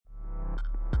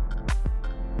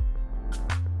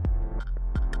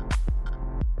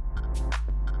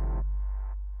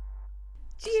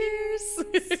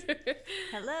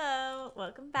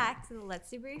Welcome back to the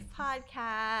Let's Be Brief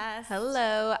podcast.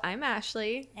 Hello, I'm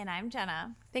Ashley. And I'm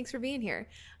Jenna. Thanks for being here.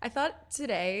 I thought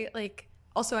today,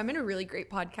 also I'm in a really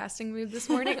great podcasting mood this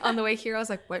morning. On the way here, I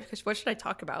was like, what should I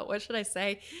talk about? What should I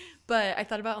say? But I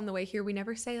thought about on the way here, we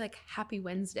never say Happy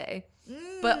Wednesday.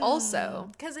 But also.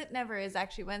 Because it never is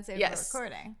actually Wednesday yes, we're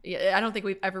recording. Yeah, I don't think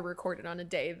we've ever recorded on a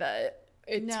day that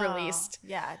it's released.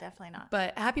 Yeah, definitely not.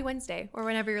 But happy Wednesday or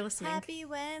whenever you're listening. Happy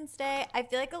Wednesday. I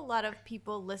feel like a lot of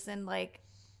people listen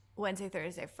Wednesday,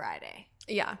 Thursday, Friday.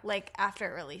 Yeah.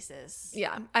 After it releases.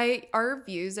 Yeah. Our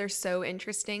views are so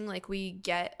interesting. We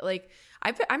get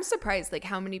I'm surprised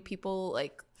how many people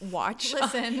watch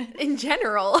listen in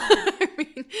general. I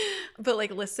mean, but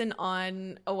listen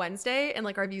on a Wednesday and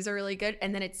our views are really good.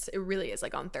 And then it really is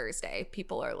on Thursday.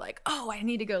 People are like, oh, I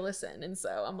need to go listen. And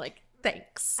so I'm like,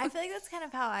 thanks. I feel like that's kind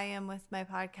of how I am with my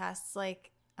podcasts.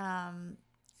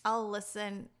 I'll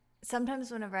listen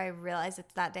sometimes whenever I realize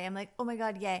it's that day. I'm like, oh my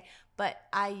God, yay. But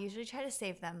I usually try to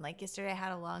save them. Yesterday I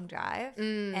had a long drive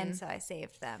and so I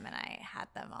saved them and I had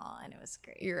them all and it was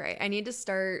great. You're right. I need to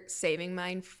start saving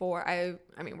mine for, I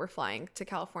mean, we're flying to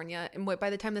California and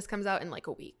by the time this comes out in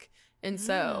a week. And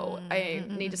so I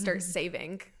need to start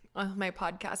saving my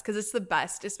podcast because it's the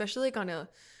best, especially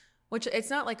which it's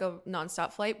not a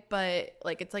nonstop flight, but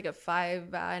it's a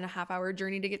 5.5 hour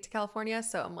journey to get to California.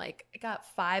 So I'm I got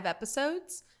 5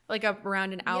 episodes,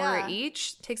 around an hour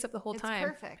each. Takes up the whole time.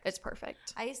 Perfect. It's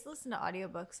perfect. I used to listen to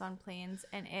audiobooks on planes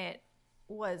and it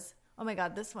was, oh my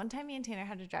God, this one time me and Tanner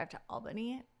had to drive to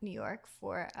Albany, New York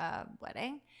for a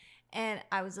wedding. And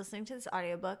I was listening to this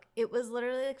audiobook. It was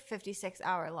literally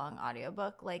 56-hour long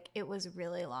audiobook. It was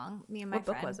really long. Me and my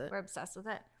friend were obsessed with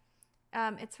it.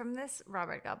 It's from this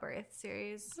Robert Galbraith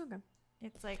series. Okay.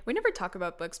 It's we never talk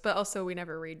about books, but also we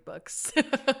never read books.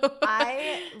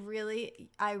 I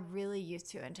really used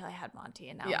to until I had Monty,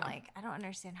 and now I'm I don't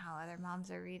understand how other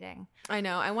moms are reading. I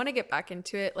know. I want to get back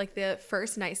into it. The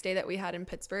first night stay that we had in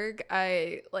Pittsburgh,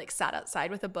 I sat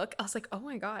outside with a book. I was like, oh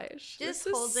my gosh, just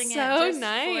this holding is so it just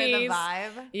nice for the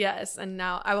vibe. Yes, and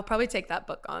now I will probably take that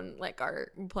book on our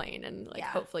plane and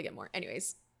hopefully get more.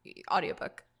 Anyways,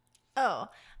 audiobook. Oh,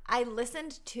 I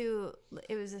listened to,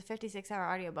 it was a 56-hour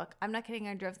audiobook. I'm not kidding.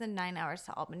 I drove the 9 hours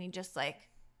to Albany and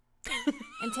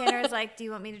Tanner was like, do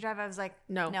you want me to drive? I was like,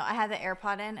 no. I had the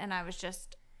AirPod in and I was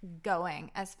just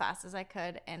going as fast as I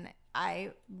could. And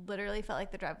I literally felt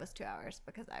like the drive was 2 hours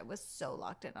because I was so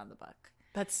locked in on the book.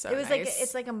 That's so nice.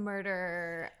 It's a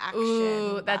murder action.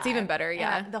 Ooh, that's even better.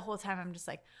 Yeah. And the whole time I'm just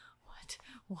like,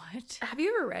 what? Have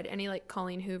you ever read any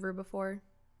Colleen Hoover before?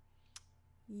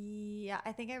 Yeah,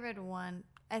 I think I read one.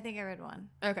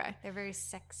 Okay. They're very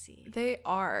sexy. They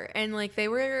are. And they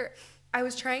were, I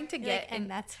was trying to get. And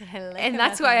that's what I like. And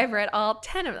that's why I've read all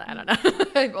 10 of them. I don't know.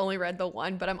 I've only read the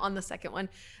one, but I'm on the second one.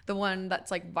 The one that's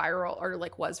viral or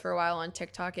was for a while on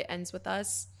TikTok. It Ends With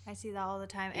Us. I see that all the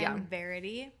time. And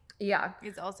Verity. Yeah.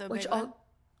 Is also a big one.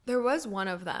 There was one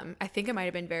of them. I think it might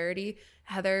have been Verity.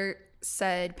 Heather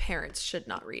said parents should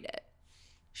not read it.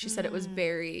 She said it was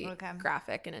very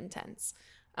graphic and intense.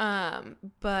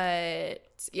 But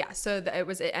yeah, so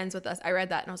It Ends With Us. I read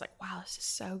that and I was like, wow, this is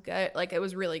so good. It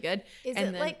was really good. Is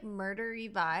it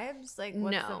murdery vibes?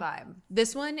 What's the vibe?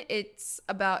 This one, it's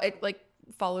about, it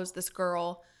follows this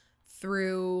girl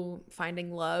through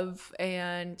finding love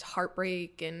and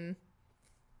heartbreak and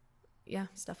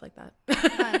stuff like that.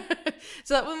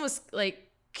 So that one was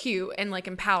cute and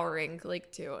empowering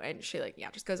too. And she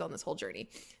just goes on this whole journey.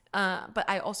 But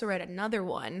I also read another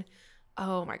one.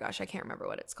 Oh my gosh, I can't remember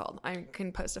what it's called. I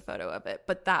can post a photo of it,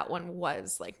 but that one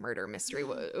was murder mystery.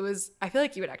 It was. I feel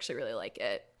like you would actually really like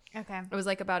it. Okay. It was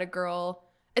about a girl,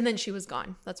 and then she was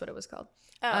gone. That's what it was called.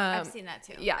 Oh, I've seen that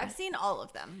too. Yeah, I've seen all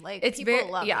of them. It's people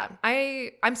love them.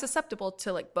 I'm susceptible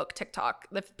to book TikTok.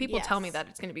 If people tell me that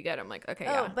it's gonna be good, I'm like, okay.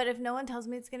 Oh, but if no one tells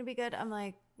me it's gonna be good, I'm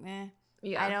like, eh.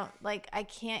 Yeah. I don't I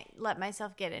can't let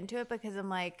myself get into it because I'm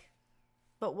like.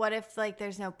 But what if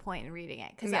there's no point in reading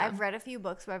it? Because I've read a few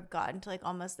books where I've gotten to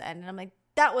almost the end and I'm like,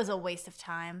 that was a waste of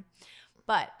time.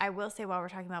 But I will say while we're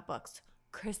talking about books,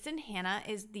 Kristen Hanna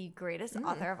is the greatest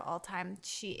author of all time.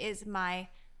 She is my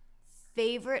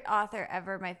favorite author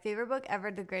ever. My favorite book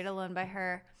ever, The Great Alone by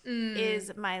her,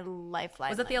 is my lifeline.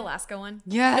 Was that the Alaska one?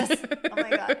 Yes. Oh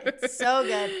my God. It's so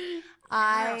good.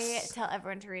 I tell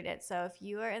everyone to read it. So if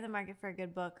you are in the market for a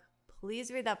good book, please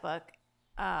read that book.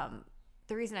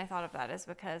 The reason I thought of that is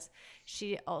because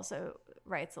she also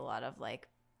writes a lot of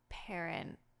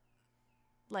parent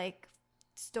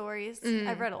stories.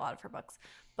 I've read a lot of her books,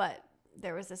 but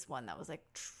there was this one that was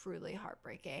truly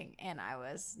heartbreaking and I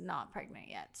was not pregnant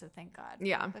yet. So thank God.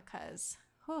 Yeah. Because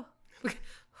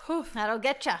that'll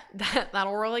get you.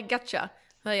 That'll really get you.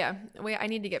 Well, yeah, I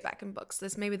need to get back in books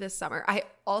maybe this summer. I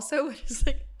also, just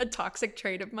like a toxic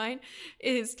trait of mine,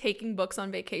 is taking books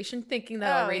on vacation, thinking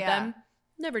that I'll read them.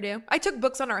 Never do. I took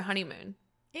books on our honeymoon.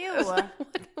 Ew. Like,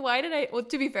 why did I? Well,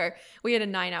 to be fair, we had a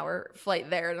 9-hour flight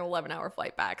there and an 11-hour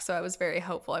flight back, so I was very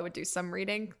hopeful I would do some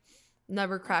reading.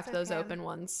 Never cracked those open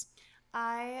ones.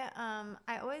 I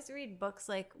always read books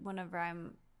like whenever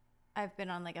I've been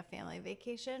on like a family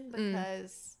vacation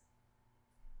because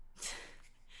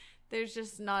there's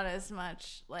just not as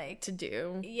much like to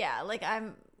do. Yeah, like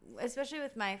especially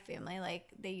with my family,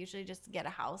 like they usually just get a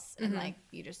house and like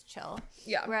you just chill.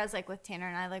 Yeah. Whereas like with Tanner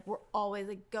and I, like we're always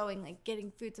like going, like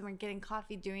getting food somewhere, getting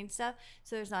coffee, doing stuff.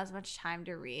 So there's not as much time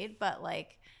to read. But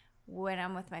like when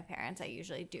I'm with my parents, I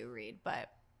usually do read. But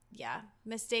yeah,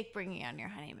 mistake bringing you on your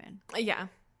honeymoon. Yeah.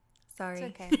 Sorry.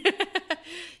 It's okay. Do you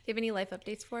have any life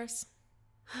updates for us?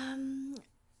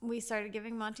 We started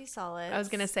giving Monty solids. I was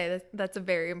going to say that's a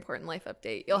very important life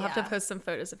update. You'll have to post some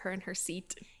photos of her in her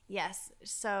seat. Yes.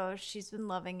 So she's been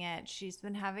loving it. She's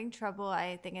been having trouble.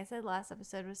 I think I said last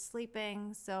episode was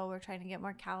sleeping. So we're trying to get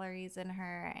more calories in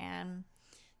her. And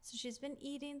so she's been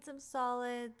eating some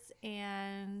solids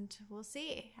and we'll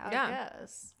see how it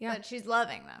goes. Yeah. But she's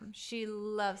loving them. She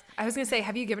loves. I was going to say,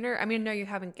 have you given her, I mean, no, you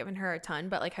haven't given her a ton,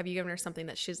 but like, have you given her something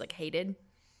that she's like hated?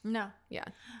 No. Yeah.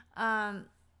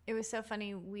 It was so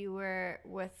funny. We were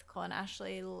with Cole and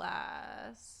Ashley when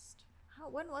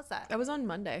was that? That was on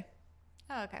Monday.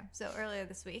 Oh, okay. So earlier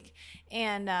this week.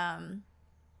 And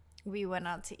we went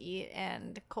out to eat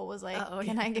and Cole was like,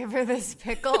 can I give her this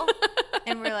pickle?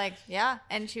 And we're like, yeah.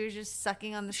 And she was just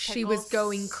sucking on the pickle. She was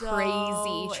going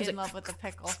crazy. She's in love with the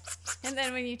pickle. And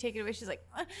then when you take it away, she's like,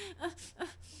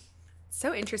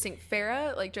 So interesting.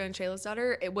 Farrah, like Joe and Shayla's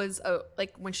daughter, it was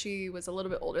like when she was a little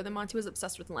bit older than Monty, was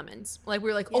obsessed with lemons. Like we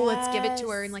were like, oh, let's give it to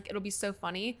her and like it'll be so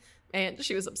funny. And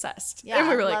she was obsessed. Yeah, and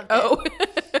we were like, oh.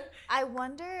 I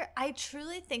wonder, I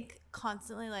truly think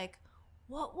constantly like,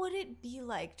 what would it be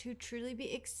like to truly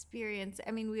be experienced?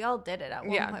 I mean, we all did it at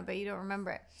one point, but you don't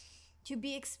remember it. To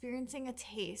be experiencing a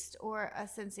taste or a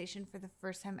sensation for the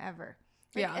first time ever.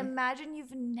 Like, imagine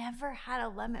you've never had a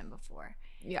lemon before.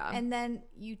 Yeah. And then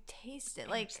you taste it.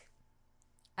 Like,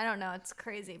 I don't know. It's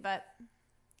crazy. But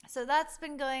so that's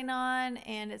been going on.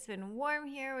 And it's been warm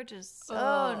here, which is so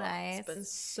nice. It's been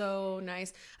so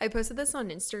nice. I posted this on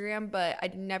Instagram, but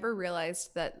I never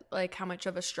realized that, like, how much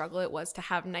of a struggle it was to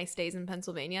have nice days in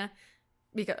Pennsylvania.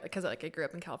 Because like I grew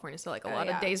up in California, so like a lot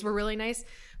of days were really nice.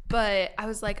 But I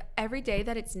was like, every day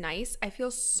that it's nice, I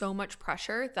feel so much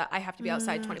pressure that I have to be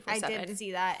outside 24/7. I did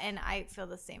see that, and I feel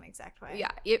the same exact way.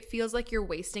 Yeah, it feels like you're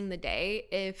wasting the day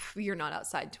if you're not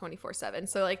outside 24/7.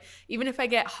 So like, even if I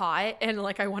get hot and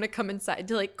like I want to come inside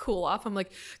to like cool off, I'm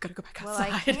like, gotta go back outside.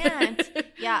 Well, I can't.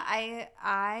 Yeah,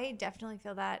 I definitely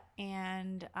feel that,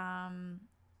 and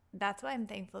that's why I'm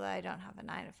thankful that I don't have a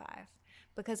 9 to 5.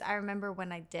 Because I remember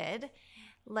when I did,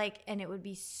 like, and it would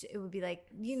be like,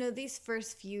 you know, these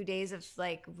first few days of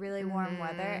like really warm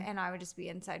weather, and I would just be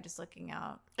inside just looking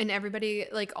out. And everybody,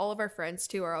 like all of our friends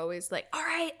too, are always like, all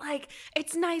right, like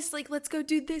it's nice, like let's go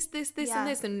do this, and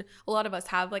this. And a lot of us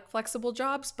have like flexible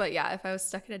jobs, but yeah, if I was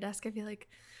stuck at a desk, I'd be like,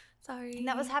 sorry. And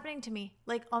that was happening to me.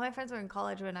 Like all my friends were in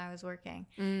college when I was working,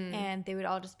 and they would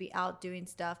all just be out doing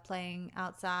stuff, playing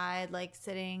outside, like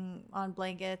sitting on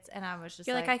blankets, and I was just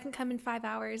like I can come in 5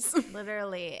 hours.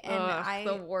 Literally. And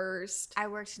the worst. I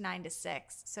worked 9 to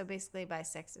 6, so basically by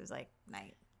 6 it was like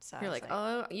night. So you're like,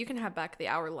 oh, you can have back the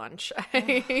hour lunch.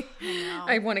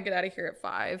 I want to get out of here at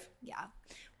 5. Yeah.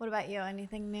 What about you?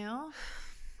 Anything new?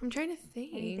 I'm trying to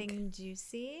think. Anything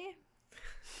juicy?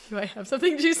 Do I have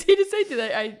something juicy to say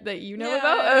that you know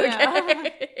about?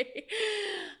 Okay.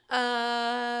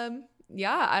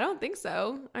 Yeah, I don't think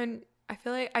so. And I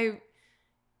feel like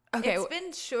it's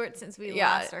been short since we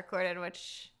last recorded,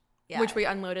 which we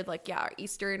unloaded our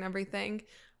Easter and everything.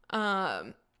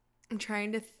 I'm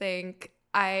trying to think.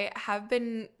 I have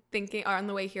been thinking on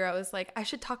the way here, I was like, I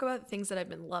should talk about things that I've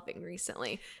been loving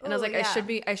recently. And I was like,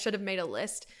 I should have made a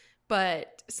list.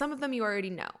 But some of them you already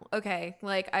know. Okay.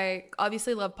 Like I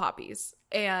obviously love poppies.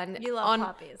 And you love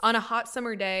poppies. On a hot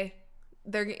summer day,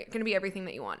 they're going to be everything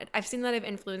that you wanted. I've seen that I've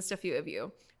influenced a few of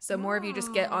you. So more of you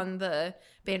just get on the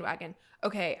bandwagon.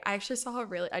 Okay. I actually saw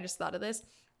I just thought of this.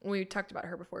 We talked about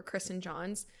her before, Kristen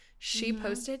Johns. She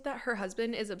posted that her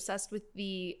husband is obsessed with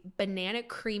the banana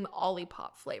cream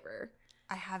Olipop flavor.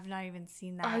 I have not even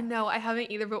seen that. I know, I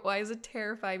haven't either, but why does it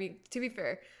terrify me? To be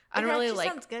fair, I don't really like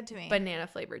sounds good to me. Banana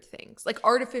flavored things. Like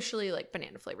artificially like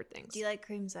banana flavored things. Do you like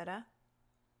cream soda?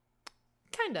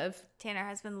 Kind of. Tanner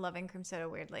has been loving cream soda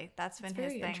weirdly. That's been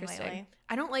his thing lately.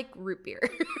 I don't like root beer.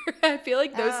 I feel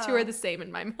like those two are the same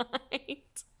in my mind.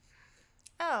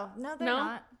 Oh, no, they're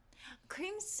not.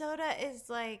 Cream soda is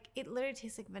like, it literally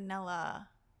tastes like vanilla.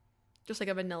 Just like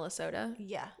a vanilla soda?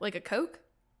 Yeah. Like a Coke?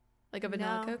 Like a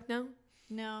vanilla Coke? No?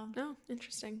 No.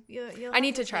 Interesting. You'll I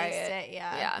need to try it.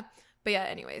 Yeah. But yeah,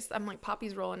 anyways, I'm like,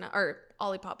 Poppy's rolling out, or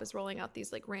Olipop is rolling out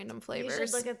these like random flavors. You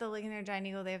should look at the Ligonier Giant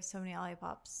Eagle. They have so many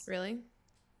Olipops. Really?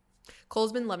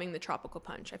 Cole's been loving the tropical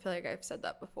punch. I feel like I've said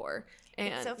that before.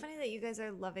 And it's so funny that you guys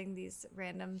are loving these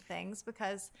random things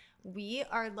because we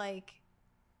are like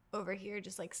over here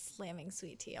just like slamming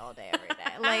sweet tea all day every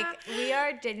day. Like we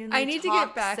are genuinely I need to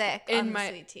get back in my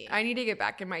sweet tea. I need to get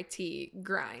back in my tea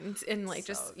grind and like so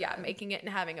just good. Making it and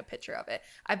having a picture of it.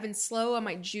 I've been slow on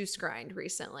my juice grind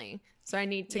recently, so I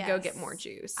need to go get more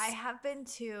juice. I have been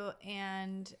too,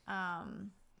 and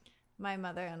my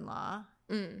mother-in-law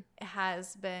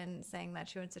has been saying that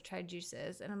she wants to try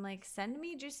juices, and I'm like, send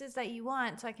me juices that you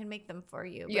want so I can make them for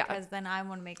you because then I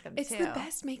want to make them too. It's the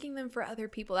best making them for other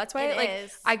people. That's why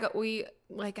we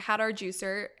had our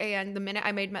juicer, and the minute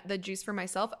I made the juice for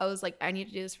myself, I was like, I need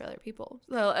to do this for other people.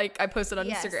 So like I posted on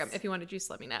Instagram, if you want a juice,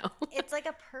 let me know. It's like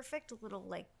a perfect little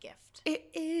like gift. It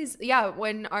is. Yeah,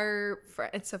 when our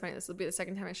friend, it's so funny, this will be the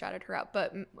second time I shouted her out,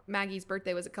 but Maggie's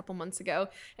birthday was a couple months ago,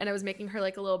 and I was making her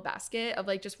like a little basket of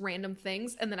like just random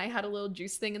things, and then I had a little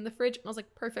juice thing in the fridge, and I was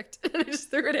like, perfect. And I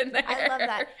just threw it in there. I love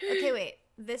that. Okay, wait.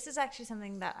 This is actually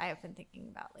something that I have been thinking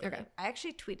about lately. Okay. I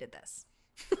actually tweeted this.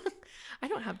 I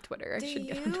don't have Twitter. I should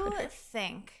get on Do Twitter. you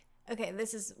think, okay,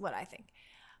 this is what I think.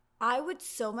 I would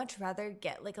so much rather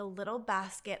get like a little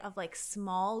basket of like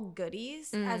small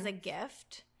goodies as a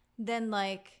gift than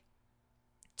like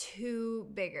 2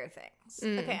 bigger things.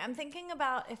 Okay, I'm thinking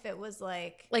about if it was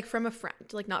like from a friend,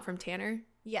 like not from Tanner.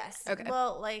 Yes. Okay.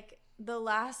 Well, like the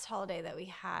last holiday that we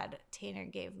had, Tanner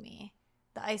gave me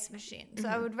the ice machine. So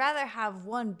I would rather have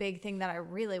one big thing that I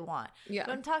really want. Yeah.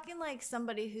 But I'm talking like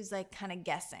somebody who's like kind of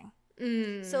guessing.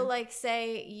 So like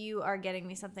say you are getting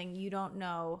me something you don't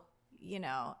know,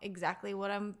 exactly what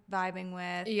I'm vibing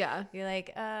with. Yeah. You're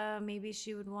like, maybe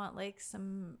she would want like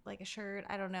some like a shirt.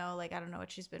 I don't know. Like I don't know what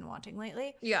she's been wanting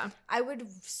lately. Yeah. I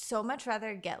would so much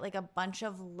rather get like a bunch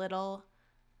of little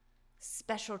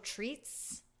special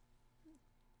treats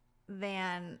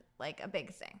than like a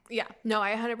big thing. Yeah. No,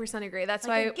 I 100% agree. That's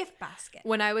like why a gift basket.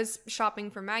 When I was shopping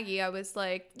for Maggie, I was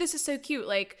like, this is so cute.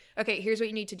 Like, okay, here's what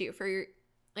you need to do for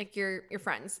your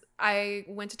friends. I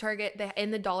went to Target.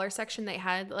 In the dollar section, they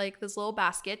had like those little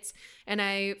baskets, and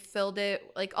I filled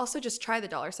it. Like, also just try the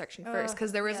dollar section first,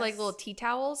 because there was like little tea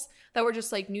towels that were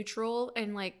just like neutral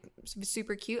and like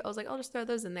super cute. I was like, I'll just throw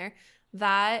those in there.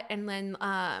 That, and then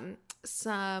it's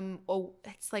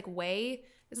like Way.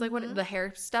 It's like what the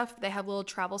hair stuff. They have little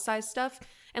travel size stuff,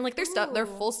 and like their stuff, their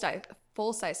full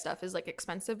size stuff is like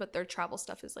expensive, but their travel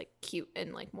stuff is like cute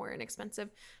and like more inexpensive.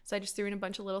 So I just threw in a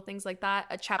bunch of little things like that.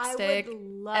 A chapstick, I would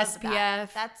love SPF.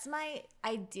 That. That's my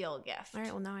ideal gift. All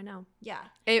right, well now I know. Yeah,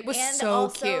 it was and so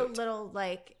also cute. Little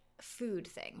like food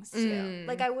things too.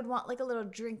 Like I would want like a little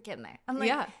drink in there. I'm like,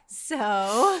 yeah. So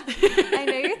I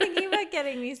know you're thinking about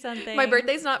getting me something. My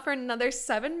birthday's not for another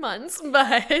 7 months,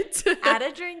 but add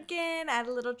a drink in, add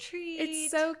a little treat. It's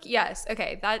so yes.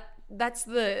 Okay, that's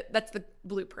the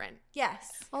blueprint.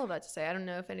 Yes. All of that to say, I don't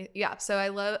know if any. Yeah. So I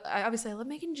love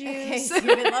making juice. Okay, so you've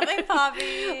been loving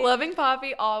Poppy. Loving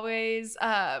Poppy always.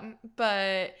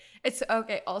 But it's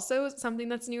okay. Also, something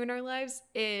that's new in our lives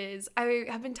is I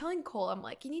have been telling Cole, I'm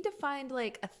like, you need to find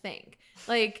like a thing.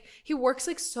 Like he works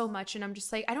like so much, and I'm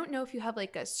just like, I don't know if you have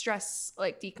like a stress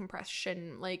like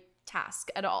decompression like task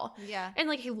at all. Yeah. And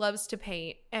like he loves to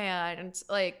paint, and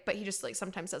like, but he just like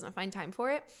sometimes doesn't find time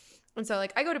for it. And so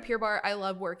like I go to Pure Barre. I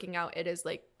love working out. It is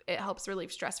like, it helps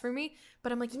relieve stress for me.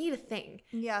 But I'm like, you need a thing.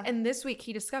 Yeah. And this week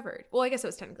he discovered, well, I guess it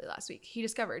was technically last week, he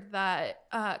discovered that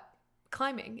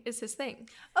climbing is his thing.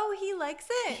 Oh, he likes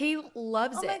it. He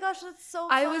loves it. Oh my gosh, that's so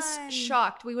fun. I was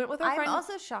shocked. We went with our friend. I'm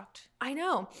also shocked. I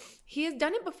know. He has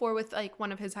done it before with like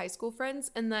one of his high school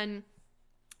friends, and then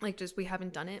like just we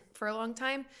haven't done it for a long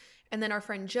time. And then our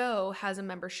friend Joe has a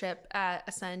membership at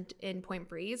Ascend in Point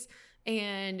Breeze.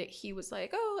 And he was like,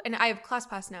 oh, and I have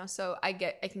ClassPass now, so I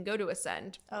can go to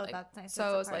Ascend. Oh, like, that's nice. So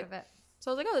that's I was like,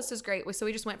 so I was like, oh, this is great. So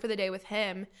we just went for the day with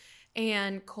him,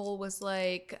 and Cole was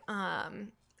like,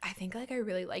 I think like I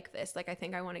really like this. Like I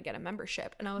think I want to get a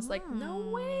membership. And I was like, no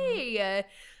way.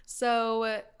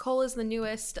 So Cole is the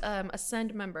newest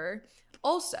Ascend member.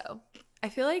 Also, I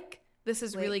feel like this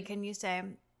is really. Can you say,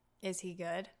 is he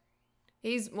good?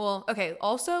 Okay.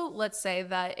 Also, let's say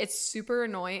that it's super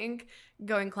annoying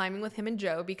going climbing with him and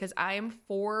Joe because I am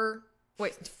 4. I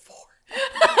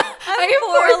am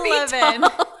 4 feet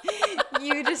tall.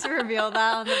 You just revealed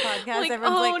that on the podcast. Like,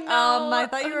 Everyone's no, I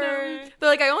thought you were. no. They're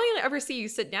like, I only ever see you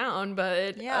sit down,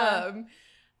 but Yeah.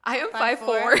 I am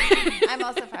 5'4". I'm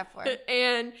also 5'4".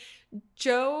 And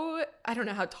Joe, I don't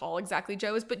know how tall exactly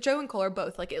Joe is, but Joe and Cole are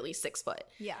both like at least 6 foot.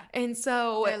 Yeah. And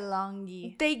so they're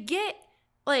longy. They get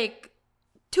like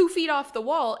 2 feet off the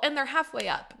wall and they're halfway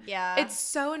up. Yeah. It's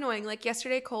so annoying. Like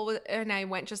yesterday, Cole and I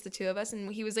went, just the two of us,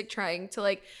 and he was like trying to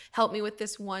like help me with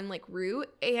this one like route.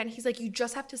 And he's like, you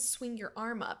just have to swing your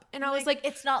arm up. And I was like,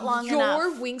 it's not long enough.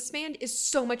 Your wingspan is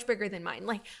so much bigger than mine.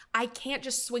 Like, I can't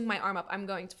just swing my arm up. I'm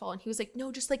going to fall. And he was like,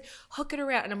 no, just like hook it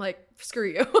around. And I'm like, screw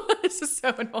you. This is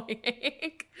so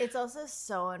annoying. It's also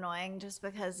so annoying just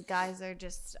because guys are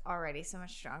just already so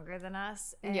much stronger than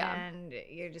us. And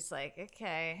you're just like,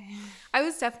 okay. I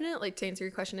was definitely, to answer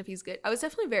your question if he's good, I was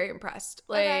definitely very impressed.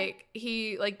 Like,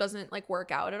 he like doesn't like work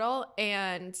out at all.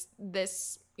 And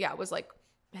this, was like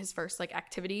his first like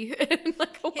activity in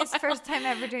like a while. His first time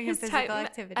ever doing a physical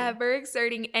activity. Ever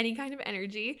exerting any kind of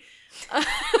energy.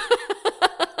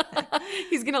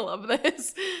 He's gonna love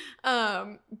this.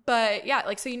 But yeah,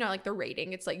 like, so you know, like the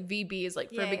rating, it's like VB is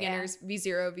like for beginners,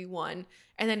 V0, V1,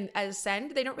 and then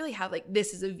Ascend, they don't really have like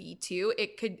this is a V2.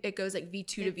 It goes like V2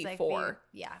 to V4.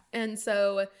 Like and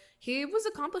so he was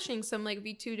accomplishing some like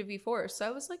V2 to V4, so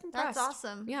I was like impressed. That's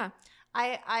awesome. Yeah.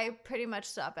 I pretty much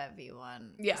stop at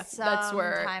V1. Yeah, that's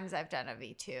where sometimes I've done a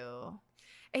V2.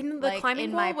 And the like,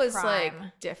 climbing wall was like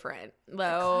different though.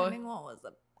 The climbing wall was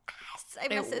the best. I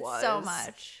miss it so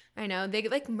much. I know. They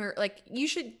like like you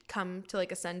should come to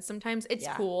like Ascend sometimes. It's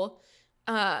cool.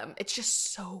 It's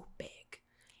just so big.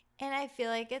 And I feel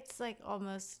like it's like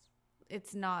almost,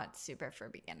 it's not super for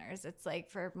beginners. It's like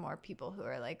for more people who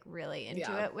are like really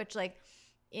into it, which like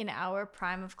in our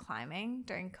prime of climbing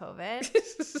during COVID,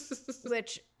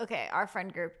 which, okay, our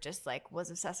friend group just like was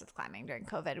obsessed with climbing during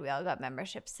COVID. We all got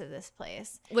memberships to this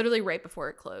place. Literally right before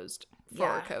it closed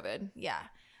for COVID. Yeah.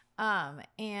 But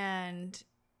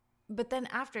then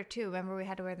after too, remember we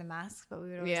had to wear the masks, but we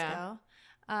would always go.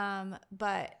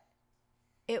 But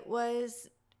it was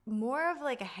more of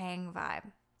like a hang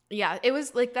vibe. Yeah, it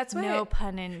was like, that's what no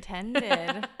pun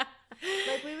intended.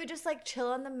 Like we would just like chill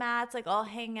on the mats, like all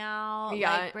hang out.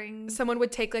 Yeah, like, bring someone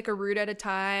would take like a route at a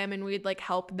time, and we'd like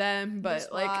help them. But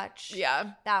just like, watch.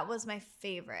 That was my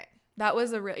favorite. That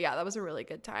was a really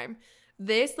good time.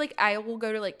 This, like, I will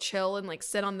go to like chill and like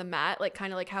sit on the mat, like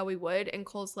kind of like how we would. And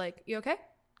Cole's like, "You okay?"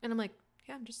 And I'm like,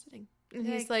 "Yeah, I'm just sitting." And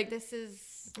he's like, "This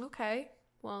is okay.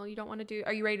 Well, you don't want to do?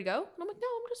 Are you ready to go?" And I'm like, "No,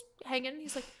 I'm just hanging." And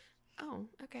he's like, "Oh,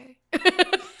 okay."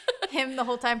 Him the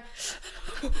whole time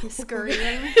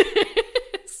scurrying,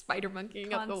 spider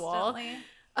monkeying up the wall.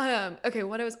 Okay,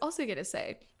 what I was also gonna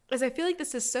say is I feel like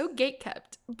this is so gate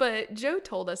kept, but Joe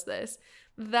told us this,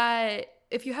 that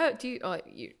if you have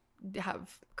you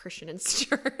have Christian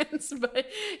insurance, but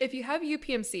if you have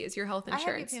UPMC as your health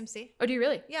insurance, I have UPMC. Oh, do you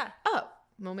really? Yeah. Oh,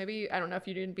 well, maybe, I don't know if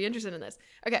you'd be interested in this.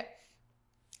 Okay,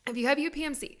 if you have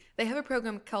UPMC, they have a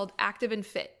program called Active and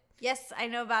Fit. Yes, I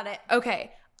know about it.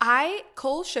 Okay.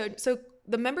 Cole showed, so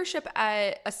the membership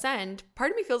at Ascend, part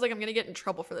of me feels like I'm going to get in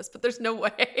trouble for this, but there's no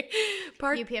way.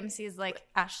 UPMC is like,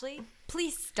 Ashley,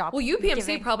 please stop. Well,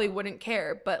 UPMC probably wouldn't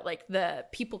care, but like the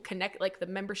people connect, like the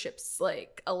memberships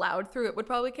like allowed through it would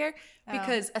probably care,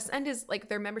 because Ascend is like,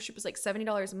 their membership is like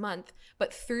 $70 a month,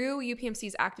 but through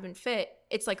UPMC's Active and Fit,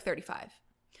 it's like $35.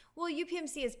 Well,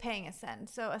 UPMC is paying Ascend,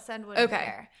 so Ascend wouldn't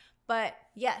care. But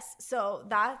yes, so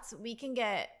we can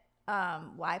get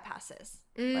Y passes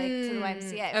like to the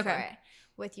YMCA for it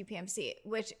with UPMC,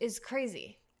 which is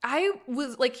crazy. I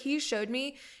was like, he showed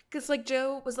me, because like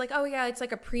Joe was like, oh yeah, it's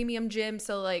like a premium gym,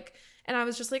 so like, and I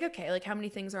was just like, okay, like how many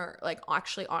things are like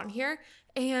actually on here?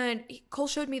 And Cole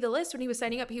showed me the list when he was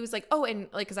signing up. He was like, oh, and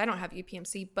like, because I don't have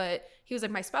UPMC, but he was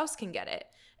like, my spouse can get it.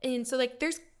 And so like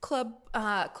there's club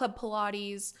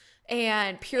Pilates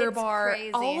and Pure Bar,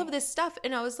 all of this stuff.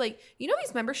 And I was like, you know,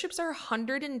 these memberships are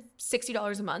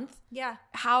 $160 a month. Yeah.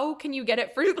 How can you get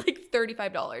it for like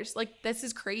 $35? Like, this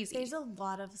is crazy. There's a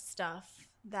lot of stuff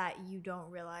that you don't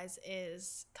realize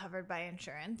is covered by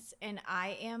insurance. And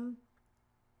I am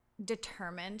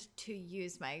determined to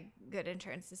use my good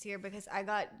insurance this year, because I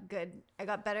got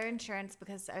better insurance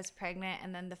because I was pregnant,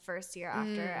 and then the first year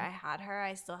after I had her,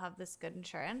 I still have this good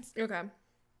insurance. Okay.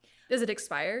 Does it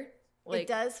expire? It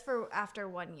does for after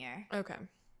 1 year. Okay.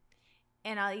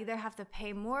 And I'll either have to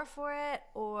pay more for it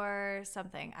or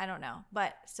something. I don't know.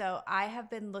 But so I have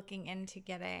been looking into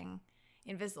getting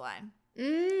Invisalign.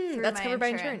 That's covered by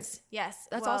insurance. Yes.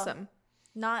 That's awesome.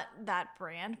 Not that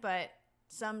brand, but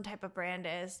some type of brand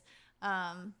is.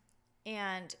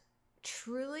 And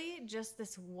truly just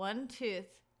this one tooth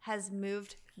has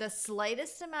moved the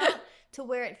slightest amount to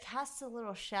where it casts a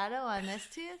little shadow on this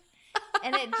tooth.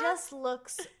 And it just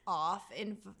looks off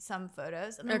in some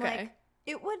photos. And I'm like,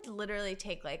 it would literally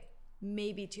take like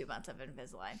maybe 2 months of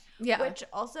Invisalign. Yeah. Which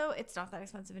also, it's not that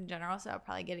expensive in general, so I'll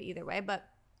probably get it either way. But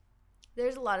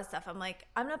there's a lot of stuff. I'm like,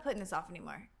 I'm not putting this off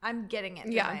anymore. I'm getting it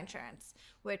through my insurance,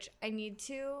 which I need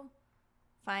to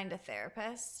find a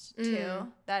therapist too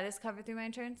that is covered through my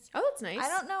insurance. Oh, that's nice. I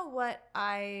don't know what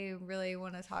I really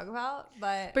want to talk about,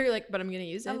 but you're like, but I'm gonna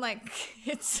use it. I'm like,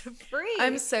 it's free.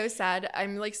 I'm so sad.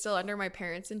 I'm like still under my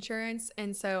parents' insurance,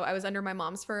 and so I was under my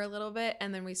mom's for a little bit,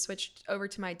 and then we switched over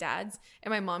to my dad's.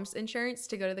 And my mom's insurance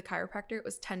to go to the chiropractor, it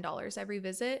was $10 every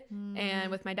visit, and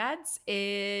with my dad's,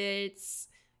 it's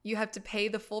you have to pay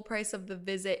the full price of the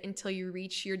visit until you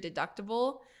reach your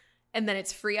deductible, and then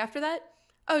it's free after that.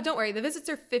 Oh, don't worry. The visits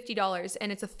are $50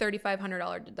 and it's a $3,500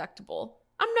 deductible.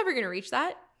 I'm never going to reach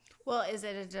that. Well, is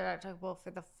it a deductible for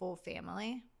the full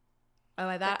family? Oh,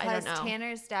 I don't know. Because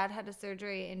Tanner's dad had a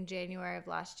surgery in January of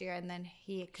last year, and then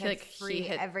he could free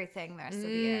everything the rest of the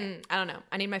year. I don't know.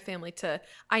 I need my family to.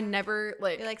 I never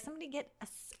like. You're like, somebody get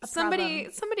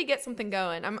somebody get something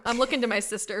going. I'm looking to my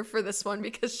sister for this one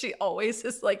because she always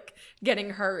is like getting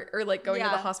hurt or like going to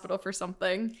the hospital for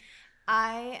something.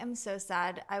 I am so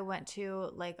sad. I went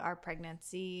to like our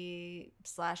pregnancy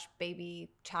 / baby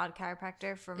child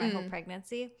chiropractor for my whole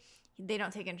pregnancy. They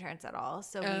don't take insurance at all,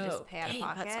 so we just pay out of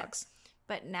pocket. That sucks.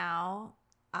 But now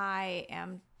I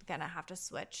am gonna have to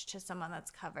switch to someone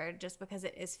that's covered just because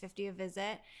it is $50 a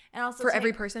visit, and also for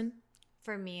every person.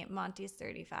 For me, Monty's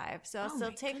 35, so I'll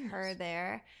still take her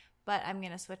there, but I'm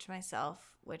gonna switch myself,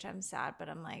 which I'm sad. But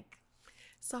I'm like,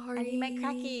 sorry, I need my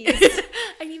crackies.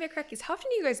 I need my crackies. How often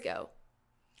do you guys go?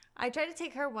 I try to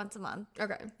take her once a month.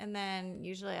 Okay. And then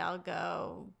usually I'll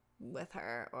go with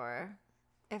her, or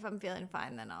if I'm feeling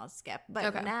fine, then I'll skip.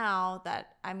 But now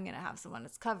that I'm going to have someone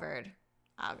that's covered,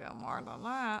 I'll go more than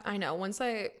that. I know. Once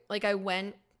I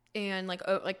went and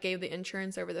gave the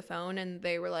insurance over the phone, and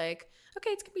they were like,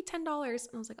 okay, it's going to be $10.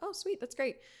 And I was like, oh, sweet. That's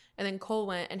great. And then Cole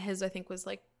went, and his, I think, was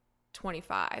like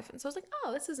 $25. And so I was like,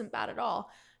 oh, this isn't bad at all.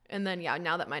 And then,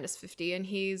 now that mine is $50, and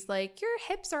he's like, your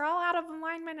hips are all out of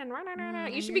alignment,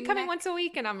 and you should be coming once a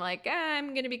week. And I'm like,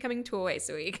 I'm going to be coming twice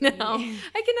a week now.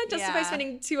 I cannot justify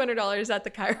spending $200 at the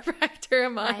chiropractor a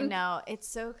month. I know. It's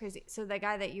so crazy. So the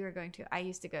guy that you were going to, I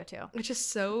used to go to. Which is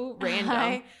so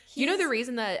random. You know, the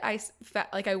reason that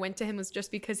I went to him was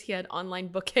just because he had online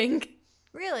booking.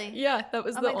 Really? Yeah, that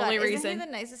was the only reason. Isn't he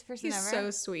the nicest person ever? He's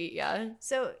so sweet, yeah.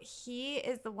 So he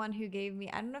is the one who gave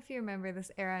me, I don't know if you remember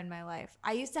this era in my life.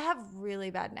 I used to have really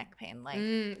bad neck pain. Like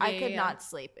I could not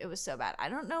sleep. It was so bad. I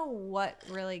don't know what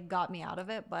really got me out of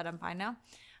it, but I'm fine now.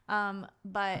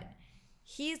 But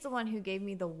he's the one who gave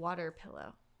me the water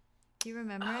pillow. Do you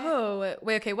remember it? Oh,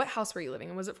 wait, okay. What house were you living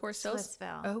in? Was it Forest Hills?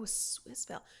 Swissville. Oh,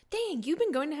 Swissville. Dang, you've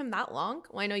been going to him that long?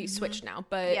 Well, I know you switched now,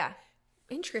 but yeah.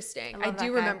 Interesting. I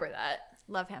do remember that.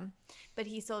 Love him. But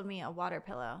he sold me a water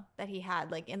pillow that he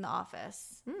had like in the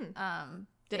office.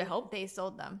 Did it help? They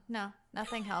sold them. No,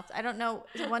 nothing helped. I don't know.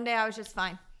 One day I was just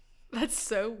fine. That's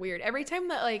so weird. Every time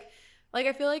that like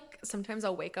I feel like sometimes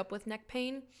I'll wake up with neck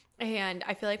pain, and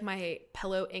I feel like my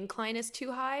pillow incline is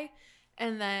too high,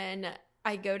 and then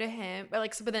I go to him,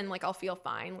 but then like I'll feel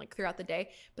fine like throughout the day.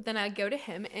 But then I go to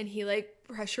him, and he like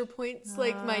pressure points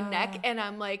like my neck, and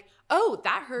I'm like, oh,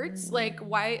 that hurts. Like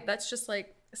why? That's just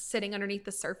like sitting underneath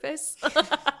the surface.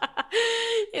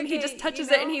 And he just touches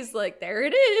it, and he's like, there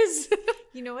it is.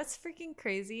 You know what's freaking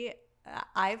crazy?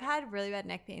 I've had really bad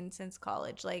neck pain since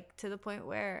college, like to the point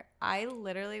where I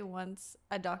literally once,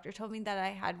 a doctor told me that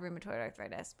I had rheumatoid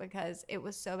arthritis because it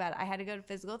was so bad. I had to go to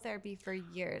physical therapy for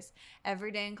years.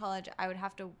 Every day in college, I would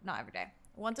have to, not every day,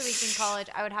 once a week in college,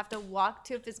 I would have to walk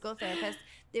to a physical therapist.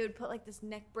 They would put like this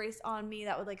neck brace on me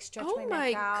that would like stretch my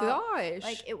neck out. Oh my gosh.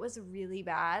 Like it was really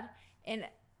bad. And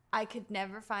I could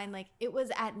never find, like, it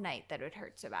was at night that it would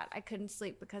hurt so bad. I couldn't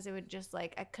sleep because it would just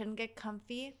like, I couldn't get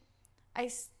comfy. I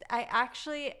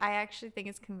actually think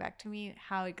it's coming back to me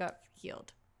how it got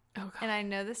healed. Oh, God. And I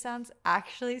know this sounds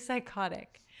actually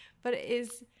psychotic, but it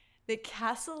is the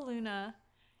Casaluna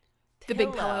pillow. The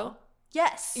big pillow?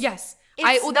 Yes. Yes.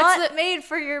 It's not made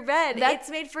for your bed. It's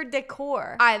made for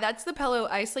decor. That's the pillow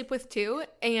I sleep with too,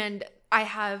 and I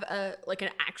have an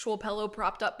actual pillow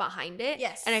propped up behind it.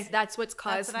 Yes. And that's what's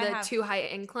caused the too high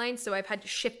incline, so I've had to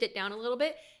shift it down a little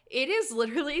bit. It is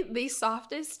literally the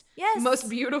softest, most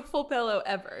beautiful pillow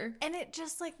ever. And it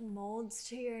just like molds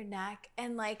to your neck.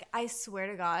 And like, I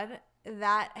swear to God,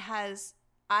 that has,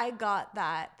 I got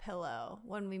that pillow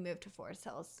when we moved to Forest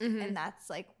Hills, and that's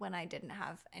like when I didn't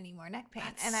have any more neck pain.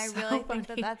 And I really think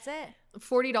that that's it.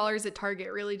 $40 at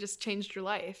Target really just changed your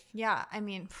life. Yeah, I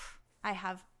mean, I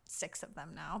have 6 of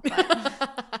them now,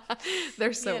 but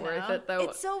they're so worth it though.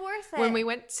 It's so worth it. When we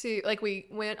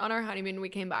went on our honeymoon, we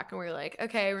came back and we were like,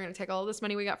 okay, we're gonna take all this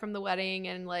money we got from the wedding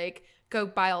and like go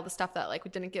buy all the stuff that like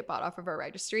we didn't get bought off of our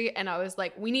registry. And I was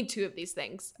like, we need 2 of these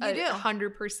things. You do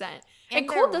 100%. And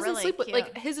Cole doesn't really sleep with,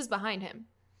 like, his is behind him.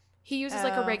 He uses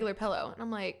like a regular pillow, and I'm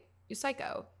like, you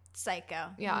psycho.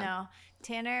 Yeah. No,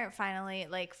 Tanner finally,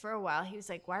 like, for a while he was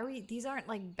like, why are these aren't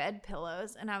like bed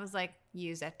pillows? And I was like,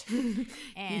 use it.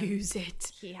 And use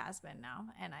it. He has been now,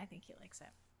 and I think he likes it.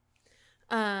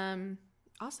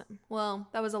 Awesome. Well,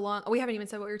 that was we haven't even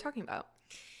said what we were talking about.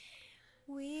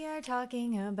 We are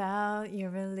talking about your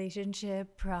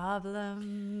relationship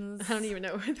problems. I don't even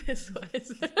know what this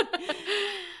was.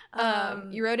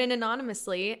 You wrote in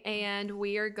anonymously, and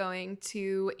we are going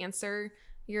to answer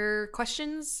your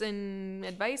questions and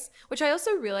advice, which I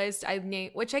also realized I've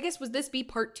named, which I guess was this be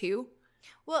part 2?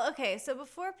 Well, okay, so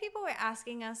before people were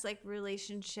asking us like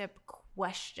relationship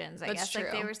questions, I guess,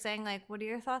 like they were saying like, what are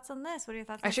your thoughts on this? What are your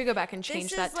thoughts on I should go back and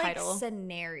change that title. Like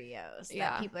scenarios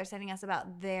that people are sending us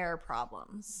about their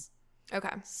problems. Okay.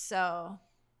 So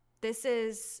this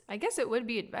is, I guess it would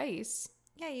be advice.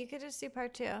 Yeah, you could just do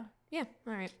part 2. Yeah,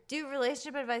 all right. Do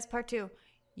relationship advice part 2.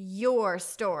 Your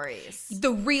stories.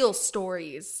 The real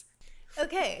stories.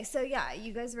 Okay, so yeah,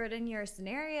 you guys wrote in your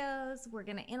scenarios. We're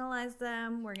going to analyze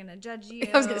them. We're going to judge you.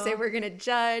 I was going to say we're going to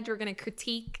judge. We're going to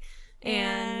critique.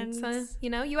 And you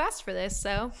know, you asked for this,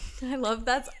 so I love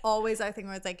that's always our thing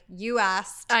where it's like, you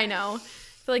asked. I know.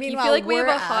 Feel like Meanwhile, you feel like we have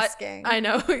a asking. I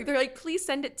know. They're like, please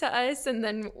send it to us, and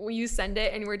then you send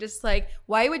it, and we're just like,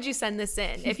 why would you send this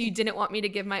in if you didn't want me to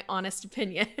give my honest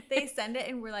opinion? They send it,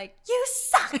 and we're like, you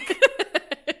suck.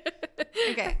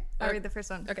 Okay, I'll read the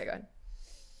first one. Okay, go ahead.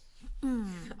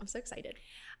 I'm so excited.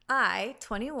 I,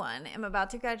 21, am about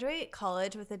to graduate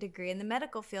college with a degree in the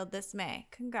medical field this May.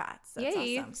 Congrats. That's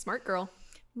Yay. Awesome. Smart girl.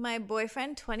 My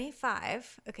boyfriend,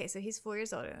 25, okay, so he's 4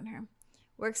 years older than her,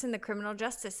 works in the criminal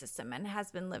justice system and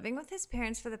has been living with his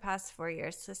parents for the past 4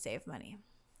 years to save money.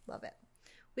 Love it.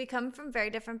 We come from very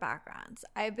different backgrounds.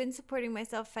 I've been supporting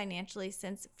myself financially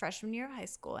since freshman year of high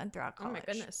school and throughout college.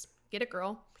 Oh my goodness. Get it,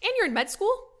 girl. And you're in med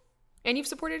school? And you've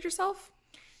supported yourself?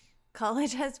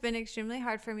 College has been extremely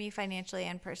hard for me financially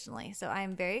and personally, so I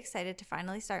am very excited to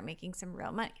finally start making some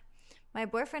real money. My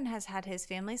boyfriend has had his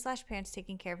family/parents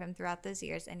taking care of him throughout those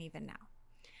years and even now.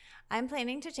 I'm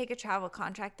planning to take a travel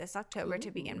contract this October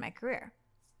to begin my career.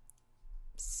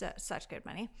 Such good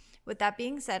money. With that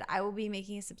being said, I will be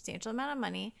making a substantial amount of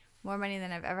money, more money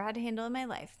than I've ever had to handle in my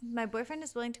life. My boyfriend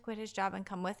is willing to quit his job and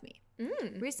come with me.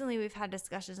 Recently, we've had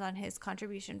discussions on his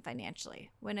contribution financially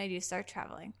when I do start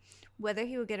traveling, whether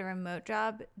he will get a remote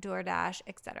job, DoorDash,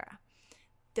 etc.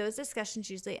 Those discussions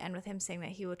usually end with him saying that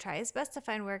he will try his best to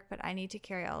find work, but I may need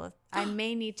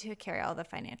to carry all the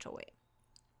financial weight.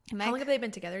 How long have they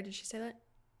been together? Did she say that?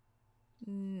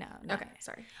 No. Okay,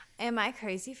 sorry. Am I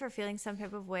crazy for feeling some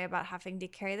type of way about having to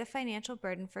carry the financial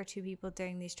burden for 2 people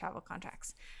during these travel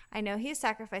contracts? I know he is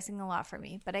sacrificing a lot for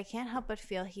me, but I can't help but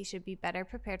feel he should be better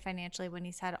prepared financially when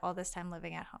he's had all this time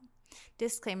living at home.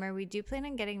 Disclaimer, we do plan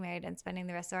on getting married and spending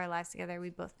the rest of our lives together.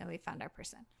 We both know we found our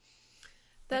person.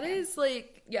 That is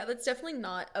like, yeah, that's definitely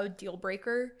not a deal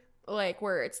breaker, like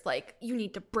where it's like, you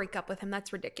need to break up with him.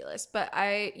 That's ridiculous. But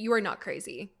you are not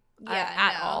crazy.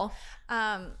 At all.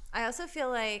 I also feel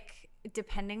like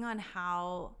depending on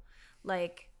how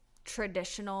like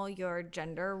traditional your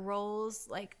gender roles,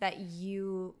 like that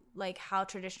you like how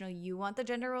traditional you want the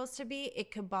gender roles to be, it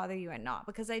could bother you and not.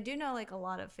 Because I do know like a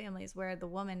lot of families where the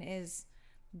woman is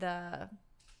the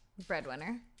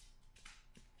breadwinner.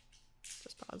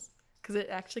 Just pause. Because it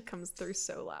actually comes through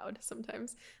so loud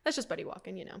sometimes. That's just Buddy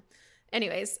walking, you know.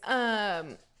 Anyways,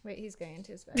 wait, he's going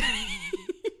into his bed.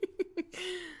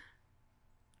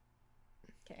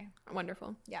 Okay.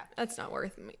 Wonderful. Yeah. That's not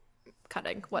worth me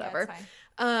cutting. Whatever.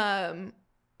 Yeah, it's fine.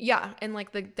 Yeah, and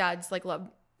like the dads like love,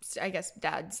 I guess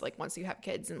dads like once you have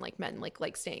kids and like men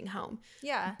like staying home.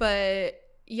 Yeah. But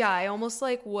yeah, I almost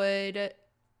like would.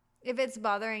 If it's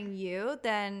bothering you,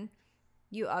 then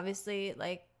you obviously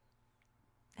like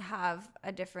have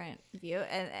a different view,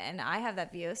 and I have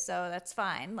that view, so that's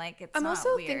fine. Like it's I'm not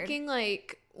also weird. Thinking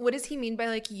like, what does he mean by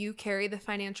like you carry the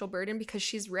financial burden? Because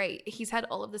she's right. He's had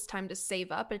all of this time to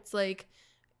save up. It's like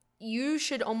you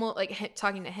should almost like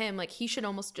talking to him, like he should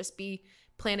almost just be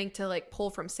planning to like pull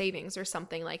from savings or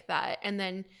something like that. And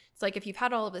then it's like, if you've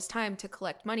had all of this time to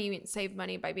collect money and save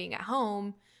money by being at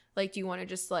home, like do you want to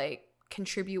just like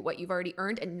contribute what you've already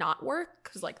earned and not work,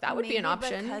 because like that would be an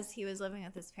option. Because he was living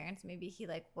with his parents, maybe he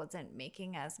like wasn't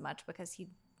making as much because he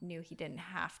knew he didn't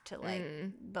have to like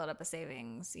build up a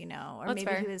savings, you know, or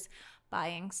maybe he was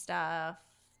buying stuff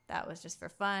that was just for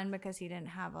fun because he didn't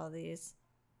have all these.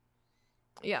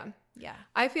 Yeah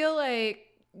I feel like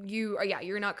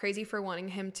you're not crazy for wanting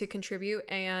him to contribute,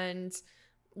 and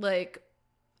like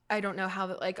I don't know how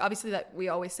that, like, obviously that we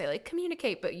always say like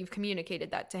communicate, but you've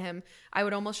communicated that to him. I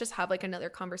would almost just have like another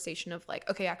conversation of like,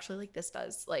 okay, actually like this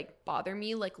does like bother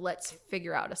me, like let's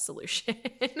figure out a solution.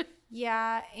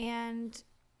 And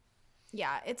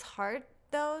it's hard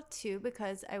though too,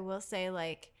 because I will say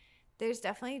like there's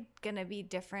definitely gonna be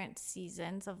different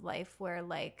seasons of life where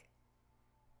like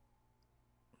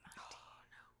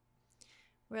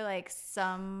where like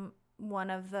one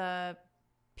of the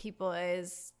people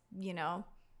is, you know,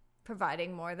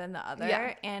 providing more than the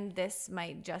other, and this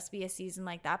might just be a season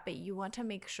like that, but you want to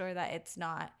make sure that it's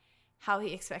not how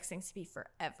he expects things to be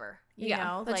forever, you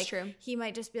know? That's like true. He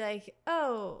might just be like,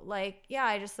 oh, like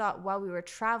I just thought while we were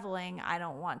traveling I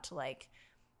don't want to like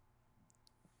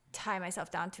tie myself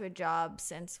down to a job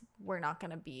since we're not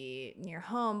going to be near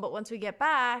home, but once we get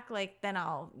back, like then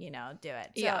I'll, you know, do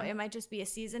it. So it might just be a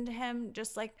season to him,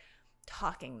 just like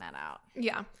talking that out.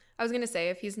 I was gonna say,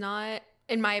 if he's not,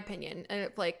 in my opinion, and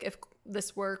if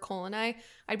this were Cole and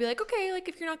I'd be like, okay, like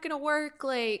if you're not gonna work,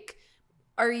 like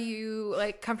are you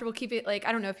like comfortable keeping, like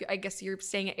I don't know if I guess you're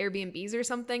staying at Airbnbs or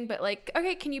something, but like,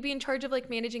 okay, can you be in charge of like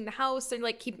managing the house and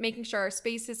like keep making sure our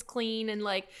space is clean and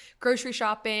like grocery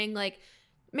shopping, like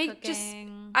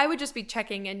I would just be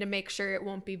checking in to make sure it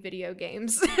won't be video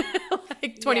games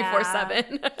like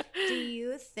 24/7. Do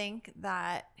you think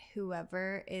that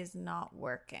whoever is not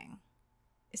working,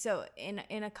 so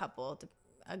in a couple,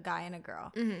 a guy and a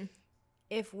girl,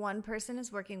 if one person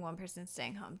is working, one person is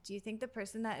staying home, do you think the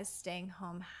person that is staying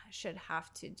home should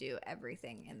have to do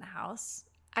everything in the house?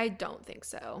 I don't think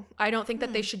so. I don't think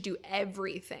that they should do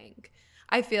everything.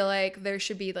 I feel like there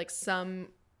should be like some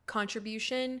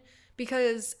contribution,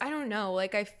 because I don't know,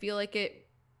 like I feel like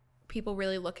people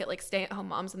really look at like stay-at-home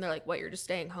moms and they're like, what, you're just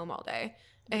staying home all day?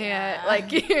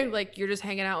 And like you're just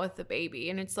hanging out with the baby.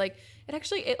 And it's like,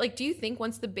 it like, do you think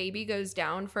once the baby goes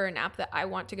down for a nap that I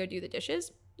want to go do the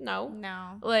dishes? No.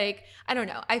 Like, I don't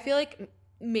know. I feel like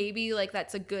maybe like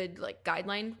that's a good like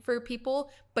guideline for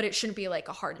people, but it shouldn't be like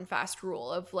a hard and fast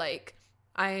rule of like,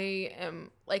 I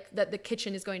am like that the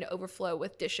kitchen is going to overflow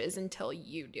with dishes until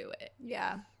you do it.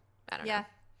 I don't know.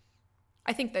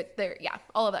 I think that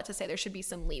all of that to say there should be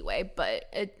some leeway,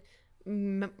 but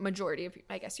majority of,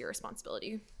 I guess, your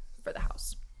responsibility for the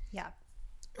house.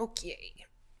 Okay.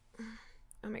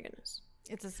 Oh my goodness.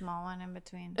 It's a small one in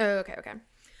between. Oh,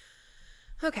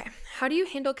 okay. How do you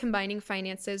handle combining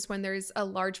finances when there's a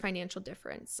large financial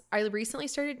difference? I recently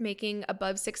started making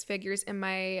above 6 figures and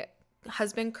my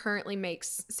husband currently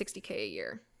makes $60K a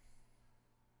year.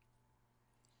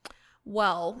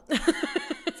 Well,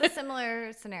 it's a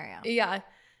similar scenario. Yeah.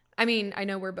 I mean, I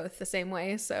know we're both the same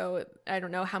way, so I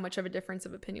don't know how much of a difference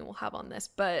of opinion we'll have on this,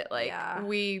 but like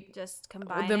we just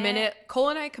combine the minute Cole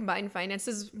and I combined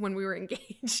finances when we were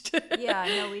engaged.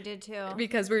 We did too.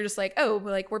 Because we were just like, oh,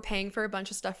 like we're paying for a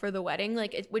bunch of stuff for the wedding.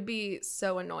 Like it would be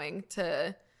so annoying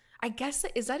to, I guess,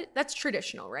 that's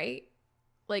traditional, right?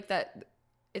 Like that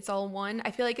it's all one.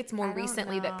 I feel like it's more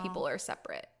recently that people are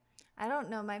separate. I don't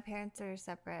know. My parents are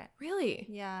separate. Really?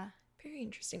 Yeah. Very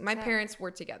interesting. My parents were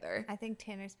together. I think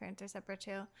Tanner's parents are separate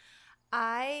too.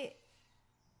 I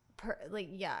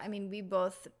mean, we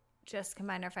both just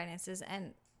combined our finances,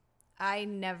 and I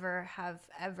never have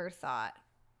ever thought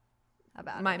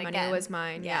about it again. My money was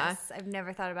mine. Yes, I've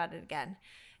never thought about it again.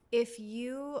 If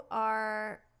you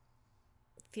are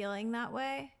feeling that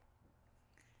way,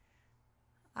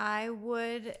 I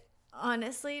would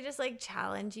honestly just like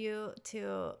challenge you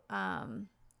to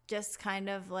just kind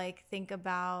of like think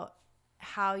about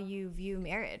how you view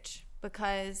marriage,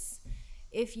 because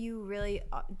if you really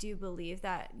do believe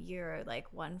that you're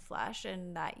like one flesh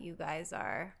and that you guys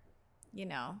are, you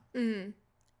know,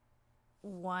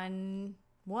 one,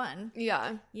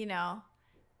 you know,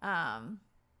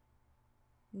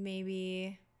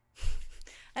 maybe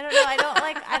I don't know,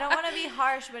 I don't want to be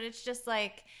harsh, but it's just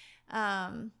like I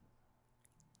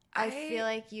feel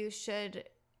like it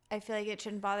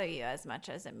shouldn't bother you as much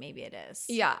as maybe it is.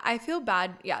 Yeah, I feel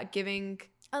bad, giving...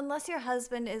 Unless your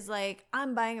husband is like,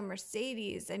 I'm buying a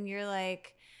Mercedes, and you're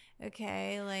like,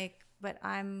 okay, like, but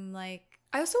I'm like...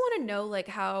 I also want to know, like,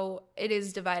 how it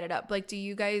is divided up. Like, do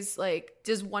you guys, like,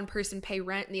 does one person pay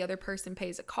rent and the other person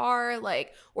pays a car?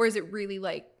 Like, or is it really,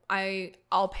 like,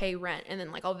 I'll pay rent and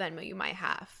then, like, I'll Venmo you my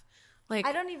half? Like,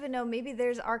 I don't even know. Maybe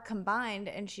theirs are combined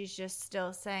and she's just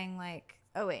still saying like,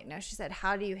 oh, wait, no. She said,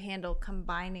 how do you handle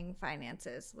combining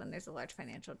finances when there's a large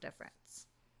financial difference?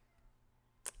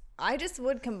 I just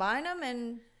would combine them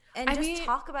and just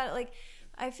talk about it. Like,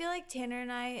 I feel like Tanner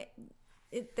and I,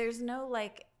 there's no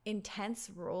like intense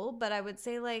rule, but I would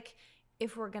say like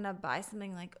if we're gonna buy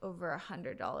something like over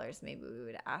 $100, maybe we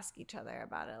would ask each other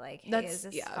about it. Like, hey, is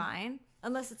this fine?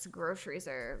 Unless it's groceries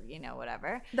or, you know,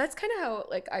 whatever. That's kind of how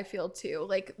like I feel too.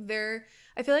 Like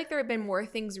I feel like there have been more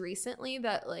things recently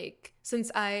that like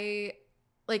since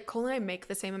Cole and I make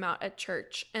the same amount at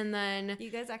church, and then you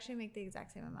guys actually make the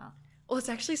exact same amount. Well, it's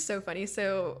actually so funny.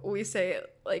 So we say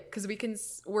like, cause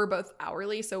we're both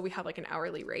hourly. So we have like an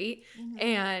hourly rate,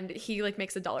 and he like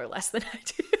makes $1 less than I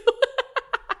do.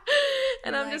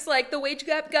 And I'm just like, the wage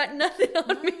gap got nothing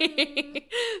on me.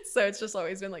 So it's just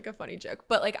always been like a funny joke.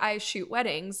 But like I shoot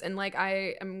weddings and like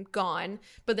I am gone.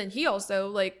 But then he also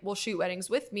like will shoot weddings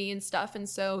with me and stuff. And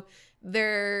so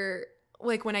they're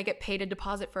like, when I get paid a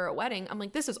deposit for a wedding, I'm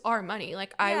like, this is our money.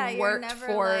 Like I worked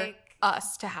for like,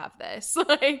 us to have this.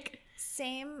 Like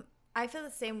same. I feel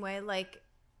the same way. Like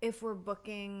if we're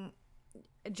booking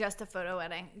just a photo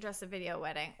wedding, just a video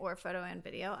wedding, or photo and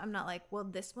video, I'm not like, well,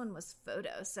 this one was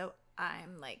photo, so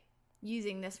I'm like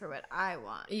using this for what I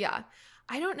want. Yeah.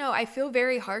 I don't know. I feel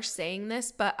very harsh saying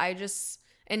this, but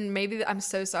and maybe I'm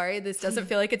so sorry. This doesn't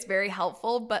feel like it's very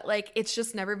helpful, but like it's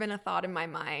just never been a thought in my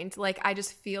mind. Like I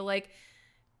just feel like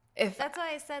that's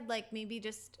why I said like maybe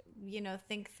just, you know,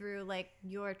 think through like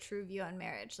your true view on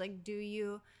marriage. Like, do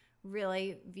you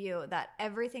really view that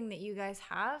everything that you guys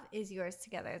have is yours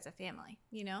together as a family,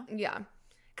 you know? Yeah.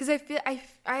 Because I feel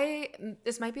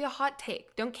this might be a hot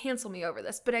take. Don't cancel me over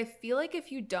this, but I feel like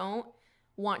if you don't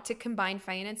want to combine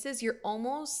finances, you're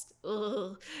almost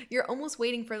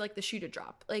waiting for like the shoe to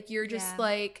drop. Like you're just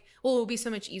like, well, it'll be so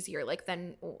much easier. Like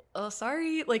then,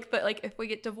 sorry, like, but like if we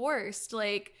get divorced,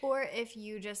 like, or if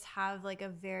you just have like a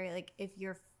very like if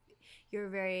you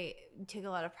take a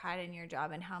lot of pride in your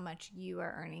job and how much you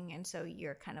are earning, and so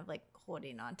you're kind of like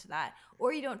holding on to that,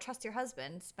 or you don't trust your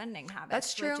husband's spending habits.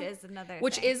 That's true. Which is another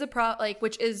which thing.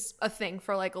 Which is a thing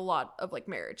for like a lot of like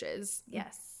marriages.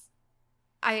 Yes.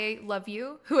 I love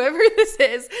you, whoever this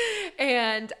is,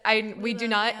 and we do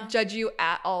not judge you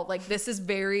at all. Like this is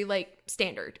very like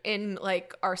standard in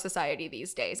like our society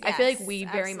these days. Yes, I feel like we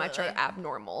very much are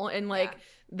abnormal, and like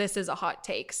this is a hot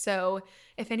take. So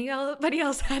if anybody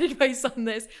else had advice on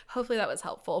this, hopefully that was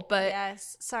helpful. But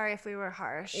yes, sorry if we were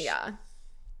harsh. Yeah.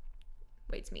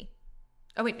 Wait, it's me.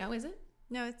 Oh wait, no, is it?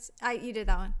 No, it's you did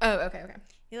that one. Oh, okay.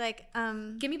 You're like,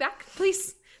 give me back,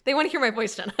 please. They want to hear my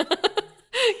voice, Jenna.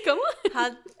 Come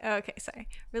on. Okay, sorry.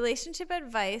 Relationship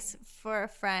advice for a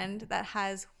friend that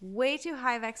has way too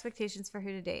high of expectations for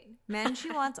who to date. Men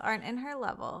she wants aren't in her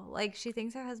level. Like she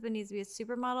thinks her husband needs to be a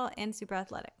supermodel and super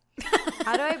athletic.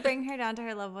 How do I bring her down to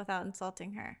her level without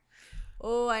insulting her?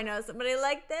 Oh, I know somebody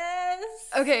like this.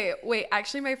 Okay, wait.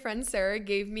 Actually, my friend Sarah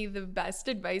gave me the best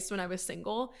advice when I was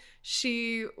single.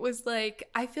 She was like,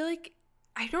 I feel like,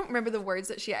 I don't remember the words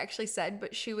that she actually said,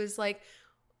 but she was like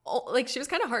she was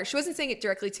kind of harsh. She wasn't saying it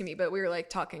directly to me, but we were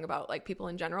like talking about like people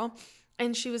in general.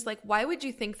 And she was like, why would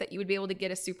you think that you would be able to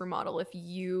get a supermodel if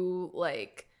you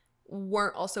like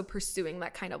weren't also pursuing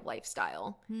that kind of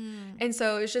lifestyle? And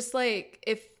so it's just like,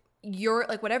 if you're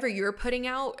like, whatever you're putting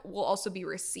out will also be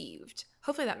received.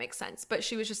 Hopefully that makes sense. But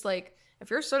she was just like, if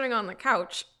you're sitting on the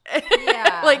couch,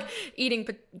 like eating,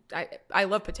 I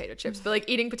love potato chips, but like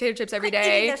eating potato chips every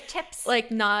day, eating those chips.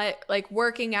 Like not like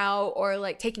working out or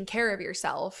like taking care of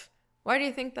yourself. Why do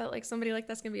you think that like somebody like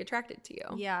that's gonna be attracted to you?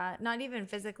 Yeah, not even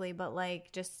physically, but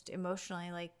like just emotionally,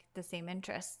 like the same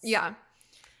interests. Yeah,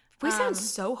 we sound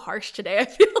so harsh today. I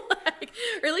feel like,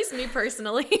 or at least me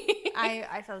personally.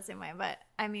 I feel the same way, but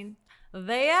I mean,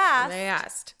 they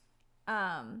asked.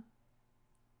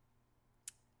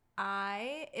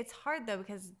 It's hard though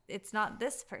because it's not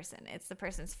this person, it's the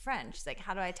person's friend. She's like,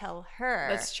 how do I tell her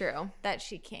that's true that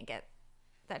she can't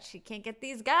get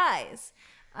these guys?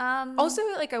 Also,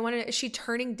 like, is she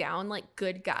turning down like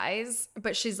good guys,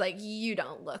 but she's like, you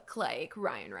don't look like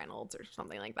Ryan Reynolds or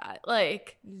something like that.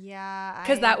 Like, yeah,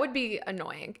 because that would be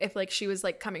annoying if like she was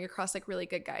like coming across like really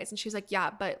good guys and she's like, yeah,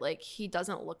 but like he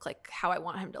doesn't look like how I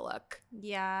want him to look.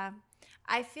 Yeah,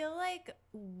 I feel like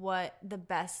the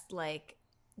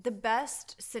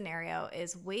best scenario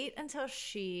is wait until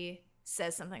she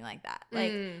says something like that.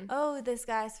 Like, oh, this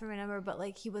guy's from a number, but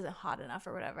like he wasn't hot enough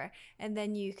or whatever. And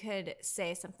then you could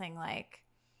say something like,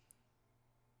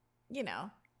 you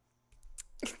know,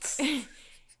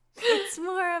 it's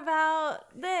more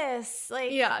about this.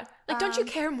 Like, yeah. Like, don't you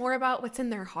care more about what's in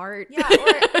their heart? Yeah.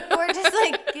 Or just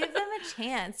like give them a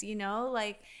chance, you know?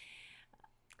 Like,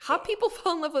 hot people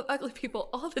fall in love with ugly people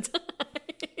all the time.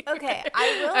 Okay.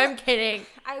 I'm kidding.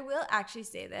 I will actually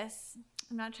say this.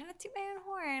 I'm not trying to toot my own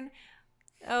horn.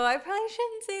 Oh, I probably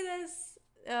shouldn't say this.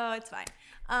 Oh, it's fine.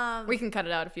 We can cut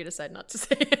it out if you decide not to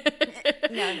say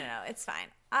it. No, it's fine.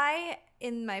 I,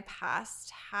 in my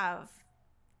past, have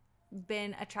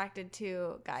been attracted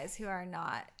to guys who are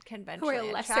not conventionally who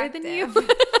are lesser attractive than you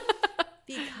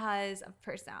because of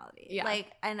personality. Yeah.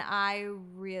 Like, and I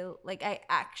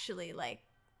actually like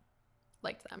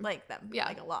them. Yeah.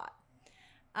 Like a lot.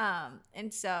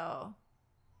 And so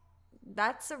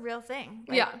that's a real thing.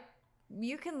 Like, yeah.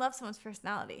 You can love someone's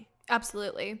personality.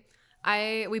 Absolutely.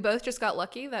 We both just got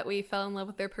lucky that we fell in love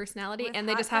with their personality, and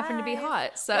they just happened to be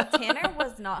hot. So well, Tanner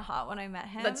was not hot when I met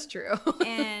him. That's true.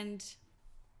 And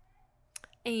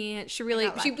she really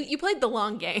you played the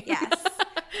long game. Yes.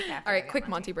 All right, quick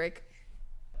Monty break.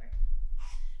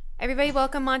 Everybody,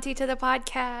 welcome Monty to the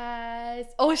podcast.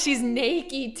 Oh, she's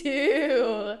naked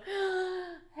too.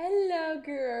 Hello,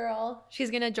 girl. She's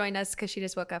gonna join us because she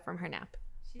just woke up from her nap.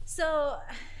 So,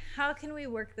 how can we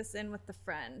work this in with the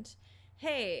friend?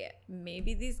 Hey,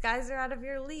 maybe these guys are out of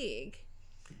your league.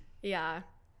 Yeah.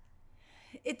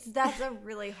 That's a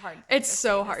really hard thing. It's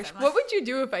so harsh. What would you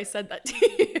do if I said that to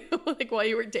you? Like, while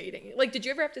you were dating? Like, did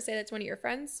you ever have to say that to one of your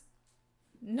friends?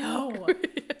 No.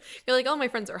 You're like, all my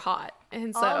friends are hot.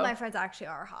 And so all my friends actually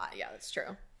are hot. Yeah, that's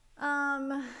true.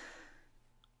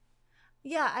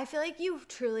 Yeah, I feel like you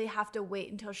truly have to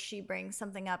wait until she brings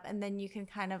something up, and then you can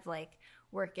kind of like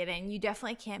work it in. You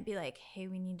definitely can't be like, hey,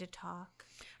 we need to talk.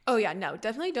 Oh yeah, no,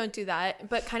 definitely don't do that.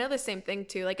 But kind of the same thing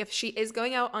too. Like, if she is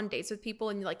going out on dates with people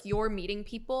and like you're meeting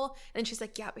people and she's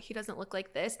like, yeah, but he doesn't look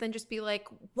like this, then just be like,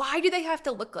 why do they have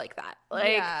to look like that?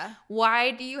 Like, why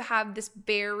do you have this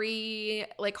very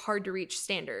like hard to reach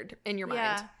standard in your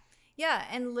mind? Yeah,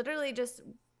 and literally just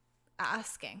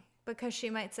asking. Because she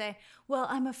might say, well,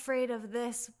 I'm afraid of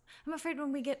this. I'm afraid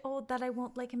when we get old that I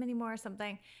won't like him anymore or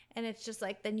something. And it's just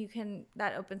like, then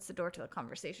that opens the door to a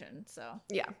conversation. So,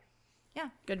 yeah. Yeah.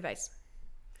 Good advice.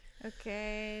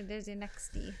 Okay. There's your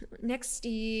nextie.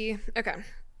 Nextie. Okay.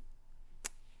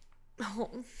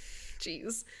 Oh,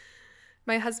 jeez.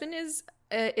 My husband is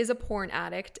a porn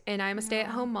addict, and I'm a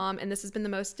stay-at-home mom, and this has been the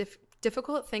most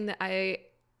difficult thing that I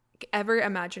ever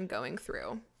imagined going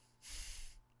through.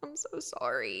 I'm so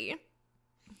sorry.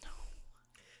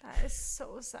 That is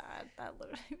so sad. That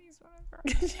literally makes me want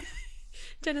to cry.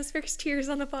 Jenna's first tears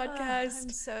on the podcast. I'm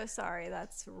so sorry.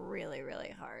 That's really,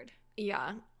 really hard.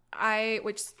 Yeah. It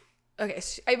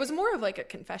was more of like a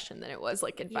confession than it was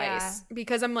like advice,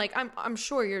 because I'm like, I'm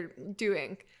sure you're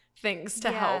doing things to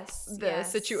help the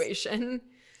situation.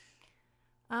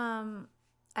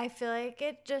 I feel like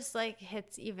it just like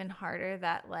hits even harder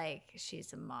that like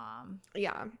she's a mom.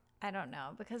 Yeah. I don't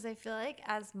know, because I feel like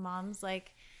as moms,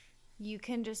 like you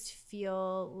can just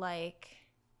feel like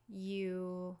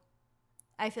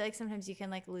I feel like sometimes you can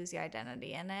like lose your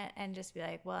identity in it and just be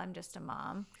like, well, I'm just a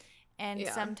mom. And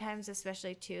sometimes,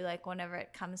 especially too, like whenever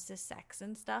it comes to sex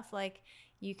and stuff, like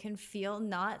you can feel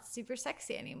not super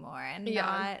sexy anymore and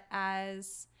not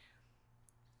as,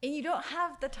 and you don't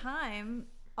have the time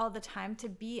all the time to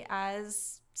be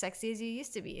as sexy as you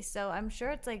used to be. So I'm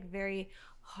sure it's like very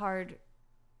hard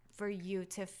for you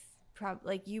to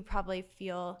you probably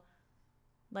feel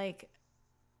like,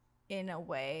 in a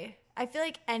way, I feel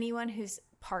like anyone whose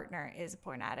partner is a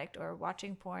porn addict or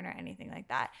watching porn or anything like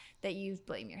that you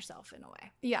blame yourself in a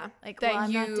way. Yeah. Like, that well,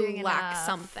 I'm not doing you lack enough.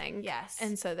 something. Yes.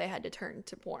 And so they had to turn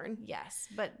to porn. Yes.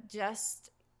 But just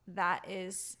that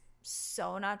is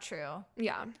so not true.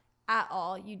 Yeah. At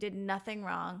all. You did nothing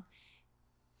wrong.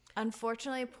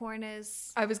 Unfortunately, porn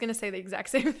is... I was going to say the exact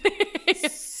same thing.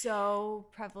 So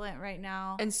prevalent right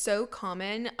now. And so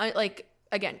common.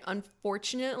 Again,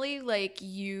 unfortunately, like,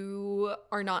 you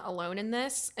are not alone in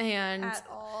this. And at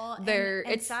all.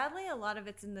 And sadly, a lot of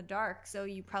it's in the dark. So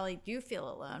you probably do feel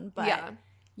alone. But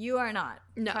you are not.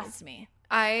 No. Trust me.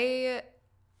 I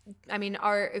mean,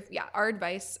 our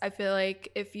advice, I feel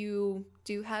like if you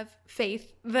do have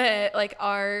faith that like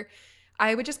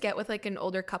I would just get with like an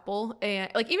older couple,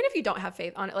 and like even if you don't have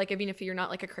faith on it, like even if you're not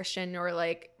like a Christian or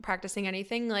like practicing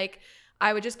anything, like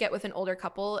I would just get with an older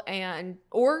couple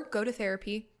or go to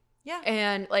therapy. Yeah.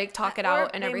 And like talk it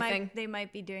out and everything. They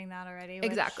might be doing that already.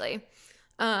 Exactly.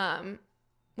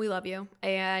 We love you.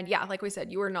 And yeah, like we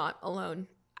said, you are not alone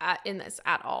in this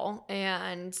at all.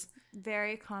 And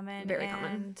very common. Very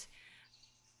common.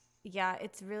 Yeah,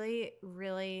 it's really,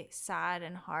 really sad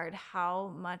and hard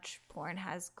how much porn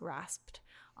has grasped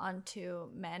onto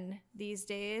men these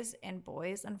days and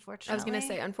boys, unfortunately. I was going to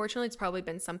say, unfortunately, it's probably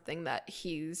been something that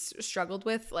he's struggled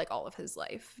with like all of his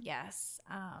life. Yes.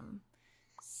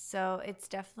 So it's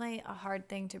definitely a hard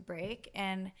thing to break.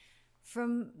 And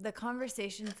from the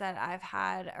conversations that I've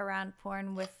had around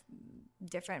porn with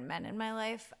different men in my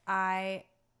life, I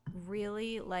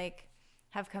really like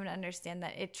have come to understand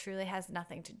that it truly has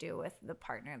nothing to do with the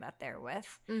partner that they're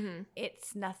with. Mm-hmm.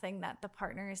 It's nothing that the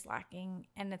partner is lacking,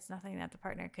 and it's nothing that the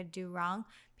partner could do wrong.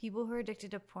 People who are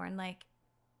addicted to porn, like,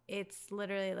 it's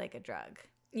literally like a drug.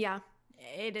 Yeah.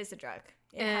 It is a drug.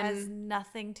 It has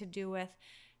nothing to do with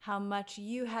how much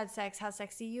you had sex, how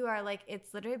sexy you are. Like,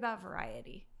 it's literally about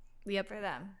variety. Yep. For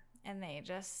them. And they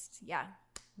just, yeah.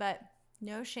 But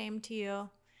no shame to you.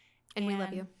 And we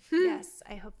love you. Yes.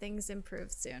 I hope things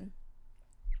improve soon.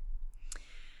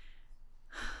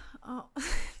 Oh,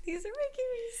 these are making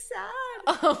me sad.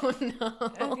 Oh,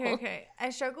 no. Okay. I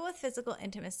struggle with physical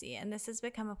intimacy, and this has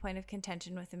become a point of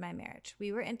contention within my marriage.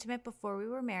 We were intimate before we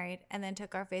were married, and then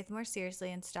took our faith more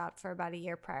seriously and stopped for about a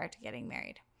year prior to getting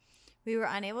married. We were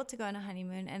unable to go on a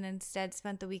honeymoon and instead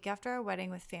spent the week after our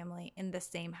wedding with family in the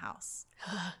same house.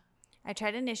 I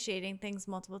tried initiating things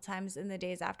multiple times in the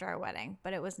days after our wedding,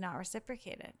 but it was not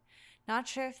reciprocated. Not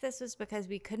sure if this was because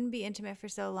we couldn't be intimate for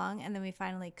so long and then we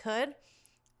finally could,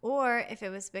 or if it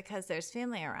was because there's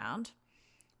family around.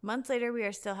 Months later, we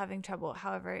are still having trouble.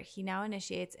 However, he now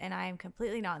initiates and I am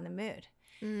completely not in the mood.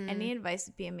 Any advice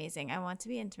would be amazing. I want to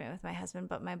be intimate with my husband,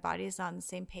 but my body is not on the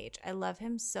same page. I love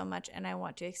him so much and I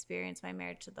want to experience my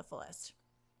marriage to the fullest.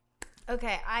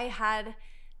 Okay, I had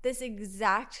this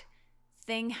exact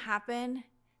thing happen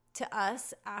to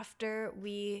us after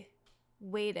we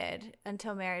waited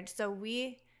until marriage. So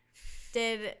we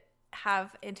did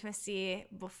have intimacy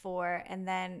before, and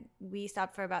then we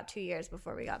stopped for about 2 years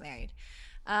before we got married.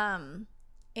 And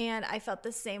I felt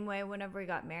the same way whenever we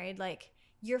got married. Like,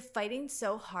 you're fighting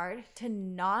so hard to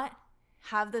not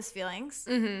have those feelings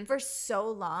for so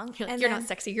long. You're not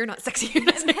sexy. You're not sexy. You're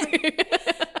not sexy.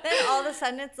 Then all of a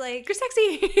sudden it's like, you're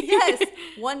sexy. Yes.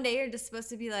 One day you're just supposed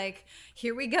to be like,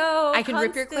 here we go. I can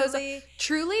rip your clothes off.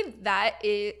 Truly, that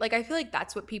is, like, I feel like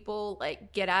that's what people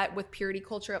like get at with purity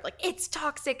culture of like, it's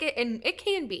toxic. And it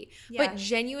can be. Yeah. But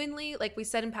genuinely, like we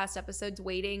said in past episodes,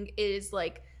 waiting is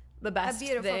like the best thing.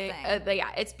 A beautiful thing. Yeah,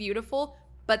 it's beautiful.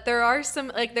 But there is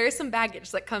some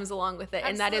baggage that comes along with it. Absolutely.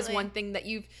 And that is one thing that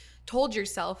you've told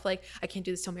yourself, like, I can't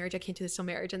do this till marriage. I can't do this till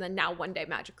marriage. And then now one day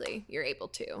magically you're able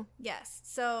to. Yes.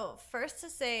 So first to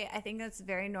say, I think that's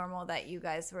very normal that you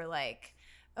guys were like,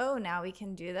 oh, now we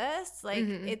can do this. Like,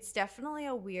 it's definitely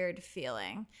a weird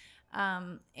feeling,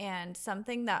 and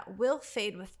something that will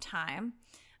fade with time.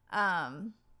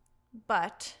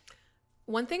 But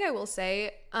one thing I will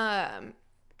say, I'm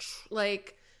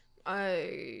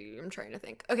trying to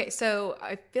think. Okay, so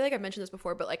I feel like I've mentioned this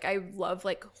before, but like I love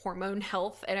like hormone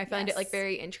health, and I find it like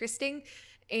very interesting.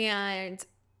 And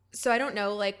so I don't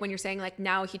know, like when you're saying like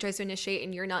now he tries to initiate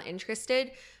and you're not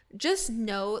interested, just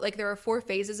know like there are 4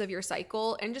 phases of your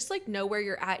cycle, and just like know where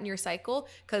you're at in your cycle.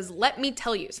 Because let me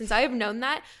tell you, since I have known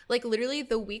that, like literally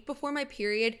the week before my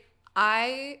period,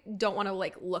 I don't want to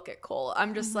like look at Cole.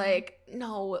 I'm just like,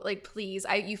 no, like please,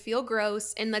 you feel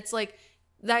gross, and that's like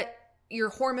that. Your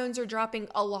hormones are dropping,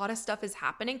 a lot of stuff is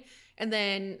happening. And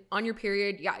then on your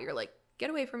period, yeah, you're like, get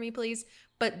away from me, please.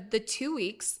 But the 2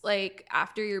 weeks, like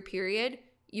after your period,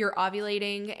 you're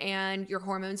ovulating and your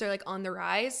hormones are like on the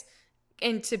rise.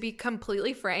 And to be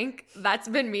completely frank, that's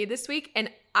been me this week. And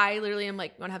I literally am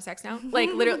like, you want to have sex now?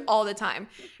 Like literally all the time.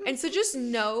 And so just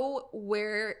know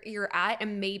where you're at,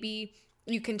 and maybe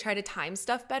you can try to time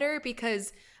stuff better,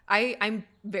 because I'm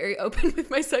very open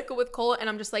with my cycle with Cole, and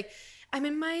I'm just like, I'm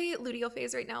in my luteal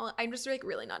phase right now. I'm just like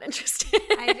really not interested.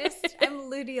 I'm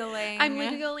lutealing. I'm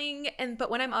lutealing, but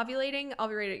when I'm ovulating, I'll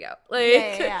be ready to go.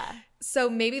 Like, yeah. So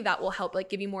maybe that will help like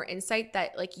give you more insight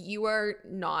that like you are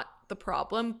not the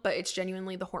problem, but it's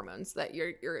genuinely the hormones that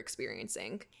you're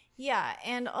experiencing. Yeah,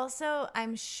 and also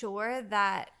I'm sure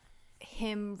that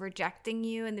him rejecting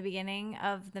you in the beginning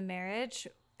of the marriage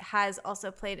has also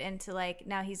played into like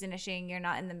now he's initiating, you're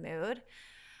not in the mood.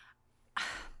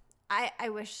 I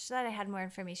wish that I had more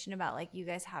information about like you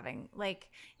guys having, like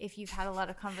if you've had a lot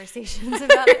of conversations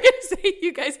about it. Say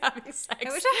you guys having sex. I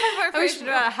wish I had more information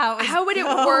about how would it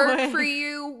work for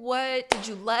you? What did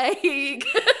you like?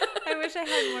 I wish I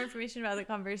had more information about the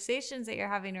conversations that you're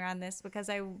having around this, because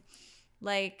I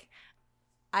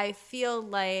feel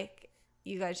like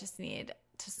you guys just need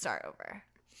to start over.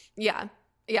 Yeah.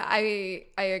 Yeah, I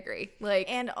agree. Like,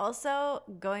 and also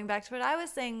going back to what I was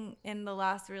saying in the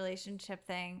last relationship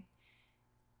thing,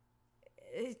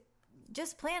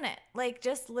 just plan it. Like,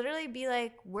 just literally be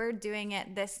like, we're doing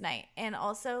it this night. And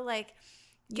also, like,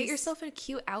 get yourself in a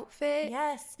cute outfit.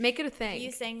 Yes. Make it a thing.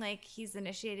 You saying, like, he's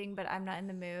initiating, but I'm not in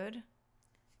the mood.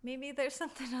 Maybe there's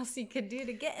something else you could do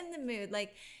to get in the mood.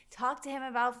 Like, talk to him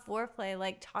about foreplay.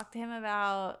 Like, talk to him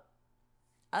about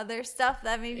other stuff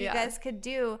that maybe you guys could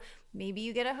do. Maybe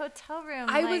you get a hotel room.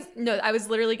 I was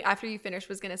literally, after you finished,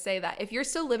 was going to say that. If you're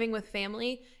still living with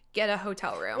family, get a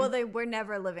hotel room. Well, they were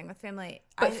never living with family.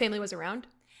 But family was around?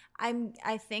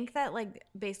 I think that, like,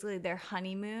 basically their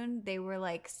honeymoon, they were,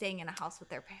 like, staying in a house with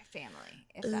their family,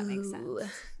 if that makes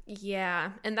sense.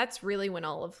 Yeah. And that's really when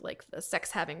all of, like, the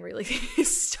sex having really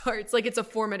starts. Like, it's a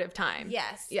formative time.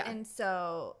 Yes. Yeah. And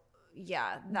so,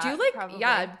 yeah.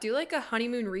 Do like a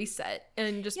honeymoon reset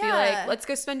and just be like, let's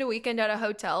go spend a weekend at a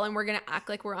hotel and we're going to act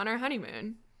like we're on our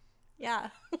honeymoon. Yeah.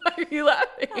 Why are you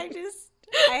laughing?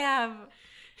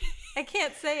 I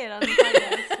can't say it on the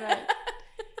podcast, but...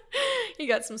 You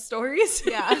got some stories?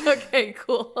 Yeah. Okay,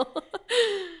 cool.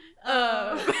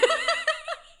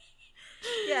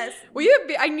 Yes.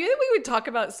 I knew that we would talk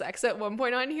about sex at one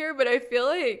point on here, but I feel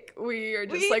like we are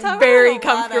just like very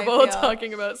comfortable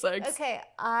talking about sex. Okay,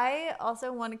 I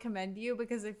also want to commend you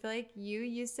because I feel like you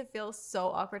used to feel so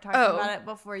awkward talking about it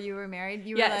before you were married.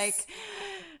 You were like,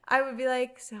 I would be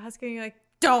like, so how's going? You're like,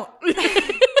 don't.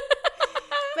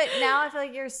 But now I feel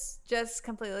like you're just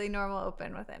completely normal,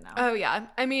 open with it now. Oh, yeah.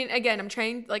 I mean, again, I'm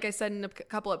trying, like I said in a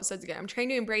couple episodes ago, I'm trying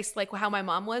to embrace like how my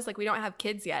mom was. Like, we don't have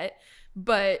kids yet,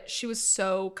 but she was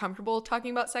so comfortable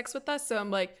talking about sex with us. So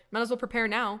I'm like, might as well prepare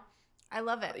now. I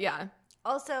love it. Yeah.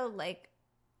 Also, like,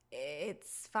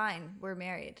 it's fine. We're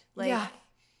married. Like,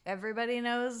 everybody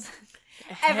knows.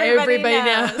 Everybody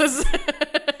knows.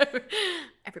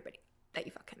 Everybody that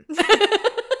you fucking.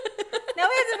 Now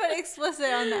we have to put explicit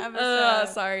on the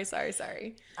episode.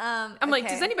 Sorry. I'm like,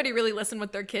 does anybody really listen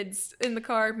with their kids in the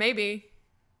car? Maybe.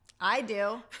 I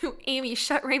do. Amy,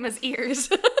 shut Rayma's ears.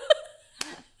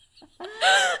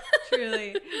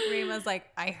 Truly. Rayma's like,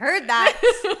 I heard that.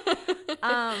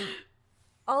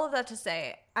 All of that to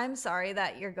say, I'm sorry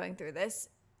that you're going through this.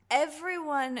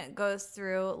 Everyone goes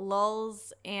through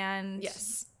lulls and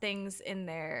things in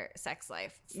their sex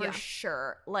life, for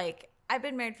sure. Like, I've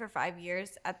been married for 5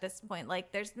 years at this point.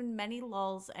 Like, there's been many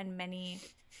lulls and many...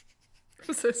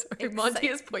 I'm so sorry. Monty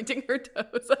is pointing her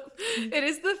toes up. It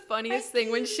is the funniest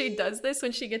thing when she does this,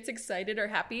 when she gets excited or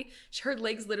happy. Her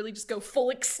legs literally just go full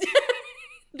extend.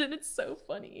 And it's so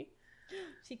funny.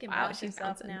 She can bounce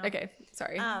herself now. Okay,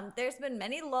 sorry. There's been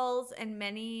many lulls and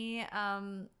many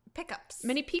pickups.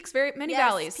 Many peaks, many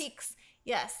valleys. Peaks.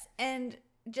 Yes. And...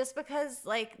 just because,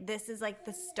 like, this is, like,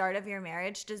 the start of your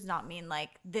marriage does not mean,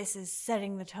 like, this is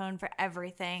setting the tone for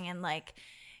everything and, like,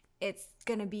 it's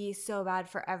gonna be so bad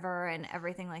forever and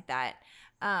everything like that.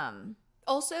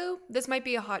 Also, this might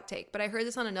be a hot take, but I heard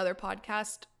this on another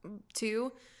podcast,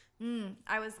 too.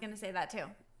 I was gonna say that, too.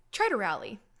 Try to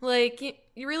rally. Like,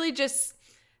 you really just...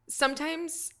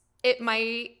 sometimes you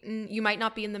might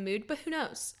not be in the mood, but who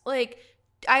knows? Like...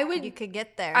 you could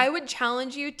get there. I would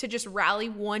challenge you to just rally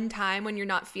one time when you're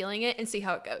not feeling it and see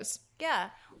how it goes.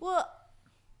 Yeah. Well,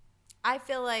 I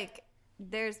feel like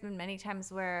there's been many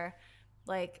times where,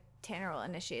 like, Tanner will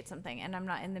initiate something and I'm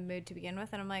not in the mood to begin with.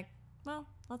 And I'm like, well,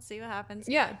 let's see what happens.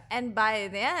 Yeah. And by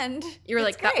the end, you're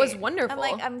like, that was wonderful. I'm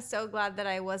like, I'm so glad that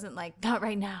I wasn't like, not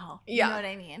right now. Yeah. You know what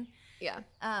I mean? Yeah.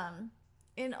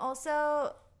 And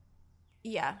also,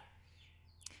 yeah.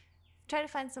 Try to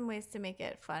find some ways to make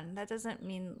it fun. That doesn't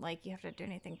mean like you have to do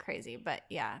anything crazy, but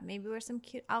yeah, maybe wear some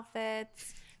cute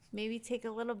outfits, maybe take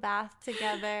a little bath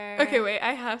together. Okay, wait,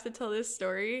 I have to tell this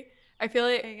story. I feel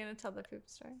like... Are you going to tell the poop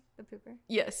story? The pooper?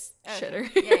 Yes, okay. Shitter.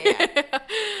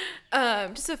 Yeah.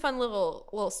 Just a fun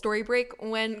little story break.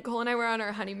 When Cole and I were on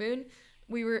our honeymoon,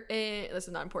 we were in, this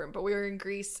is not important, but we were in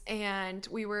Greece and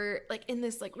we were like in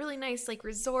this like really nice like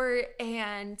resort,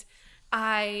 and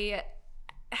I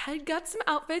had got some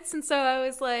outfits, and so I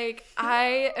was like,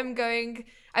 I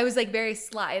was like very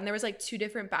sly, and there was like 2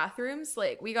 different bathrooms.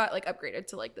 Like we got like upgraded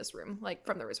to like this room like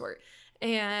from the resort,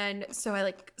 and so I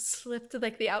like slipped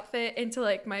like the outfit into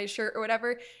like my shirt or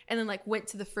whatever, and then like went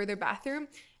to the further bathroom.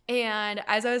 And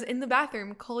as I was in the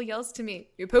bathroom, Cole yells to me,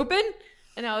 "You pooping?"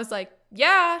 And I was like,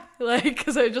 "Yeah," like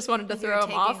because I just wanted to throw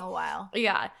him off. Taking a while.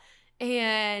 Yeah.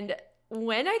 And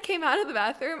when I came out of the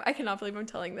bathroom, I cannot believe I'm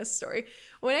telling this story.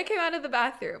 When I came out of the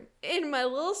bathroom in my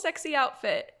little sexy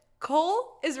outfit,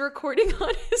 Cole is recording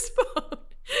on his phone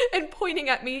and pointing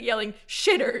at me, yelling,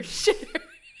 "Shitter, shitter."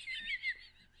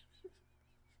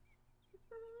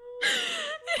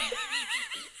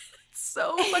 It's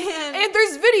so funny. And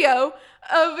there's video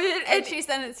of it. And she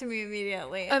sent it to me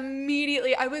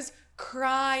immediately. I was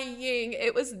crying.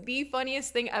 It was the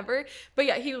funniest thing ever. But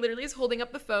yeah, he literally is holding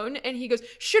up the phone and he goes,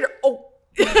 shit, oh.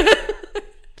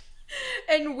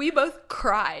 And we both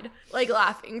cried, like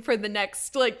laughing for the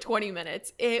next like 20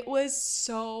 minutes. It was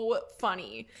so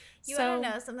funny. You want to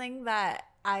know something that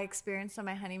I experienced on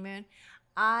my honeymoon?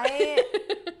 I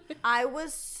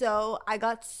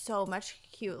got so much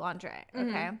cute lingerie, okay?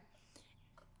 Mm-hmm.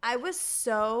 I was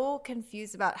so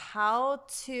confused about how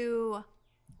to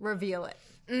reveal it.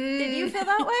 Did you feel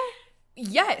that way?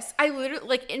 Yes. I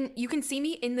literally, you can see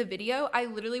me in the video. I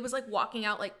literally was like walking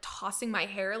out, like tossing my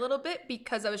hair a little bit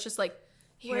because I was just like,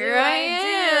 here I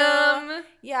am.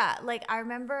 Yeah. Like I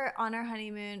remember on our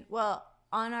honeymoon, on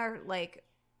our like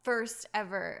first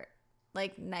ever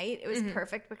like night, it was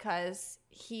perfect because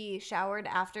he showered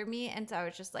after me. And so I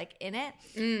was just like in it.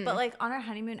 But like on our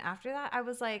honeymoon after that, I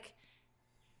was like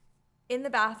in the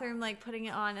bathroom, like putting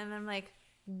it on. And I'm like,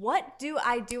 what do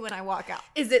I do when I walk out?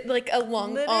 Is it like a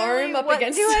long arm up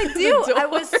against the door? What do I do? I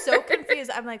was so confused.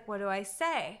 I'm like, what do I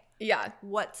say? Yeah.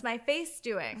 What's my face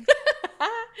doing?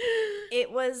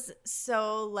 It was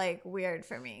so like weird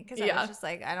for me because I was just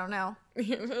like, I don't know.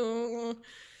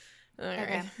 All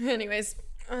right. Okay. Anyways.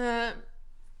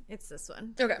 It's this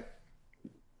one. Okay.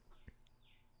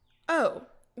 Oh,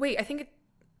 wait. I think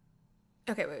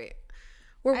okay, wait.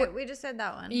 We just said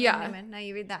that one. Yeah. Now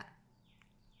you read that.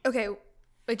 Okay.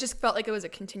 It just felt like it was a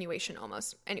continuation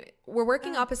almost. Anyway, we're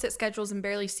working opposite schedules and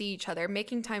barely see each other.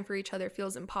 Making time for each other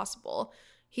feels impossible.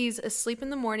 He's asleep in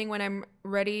the morning when I'm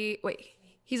ready.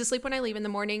 He's asleep when I leave in the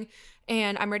morning,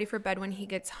 and I'm ready for bed when he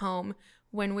gets home.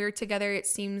 When we're together, it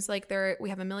seems like we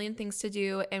have a million things to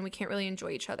do, and we can't really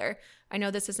enjoy each other. I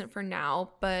know this isn't for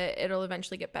now, but it'll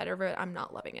eventually get better, but I'm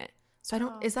not loving it.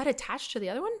 So is that attached to the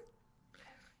other one?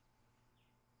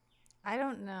 I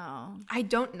don't know.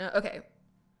 Okay.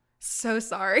 So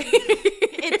sorry.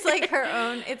 It's like her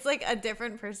own. It's like a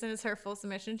different person is her full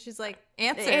submission. She's like,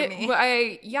 answer me.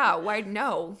 Why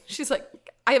no? She's like,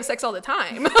 I have sex all the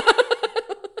time.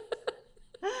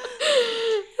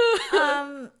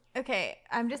 Okay,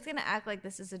 I'm just gonna act like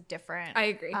this is a different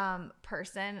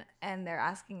person, and they're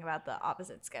asking about the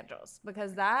opposite schedules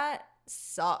because that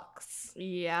sucks.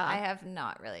 Yeah. I have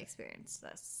not really experienced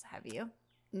this. Have you?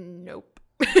 Nope.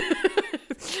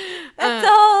 That's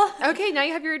all. Okay, now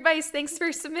you have your advice. Thanks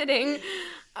for submitting.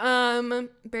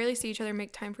 Barely see each other,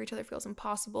 make time for each other feels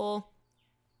impossible.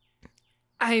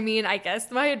 I mean, I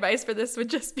guess my advice for this would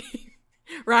just be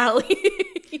rally.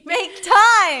 Make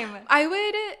time. I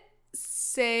would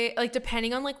say, like,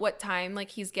 depending on like what time like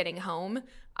he's getting home,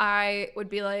 I would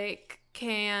be like,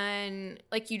 can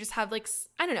like you just have like,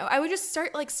 I don't know, I would just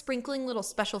start like sprinkling little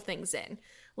special things in.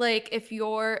 Like if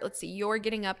you're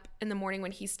getting up in the morning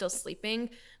when he's still sleeping,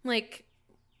 like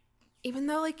even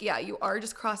though like you are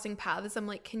just crossing paths, I'm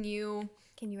like, can you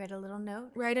write a little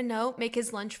note? Write a note, make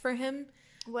his lunch for him.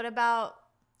 What about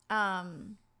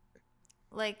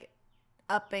like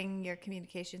upping your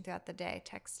communication throughout the day,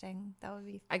 texting? That would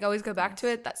be I always go back to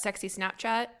it, that sexy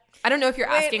Snapchat. I don't know if you're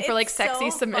asking for like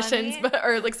sexy submissions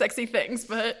or like sexy things,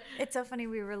 but it's so funny.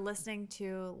 We were listening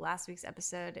to last week's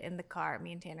episode in the car,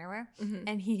 me and Tanner were,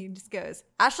 and he just goes,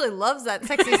 Ashley loves that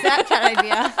sexy Snapchat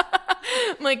idea.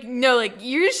 I'm like, no, like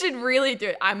you should really do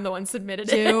it. I'm the one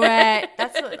submitted it. Do it.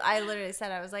 That's what I literally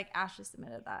said. I was like, Ashley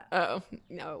submitted that. Oh,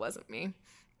 no, it wasn't me.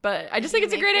 But I just think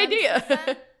it's a great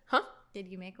idea. Huh? Did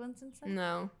you make one since then?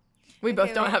 No. We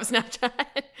both don't have Snapchat.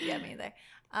 Yeah, me either.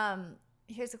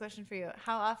 Here's a question for you.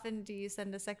 How often do you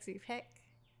send a sexy pic?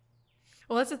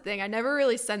 Well, that's the thing. I never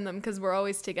really send them because we're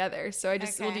always together. So I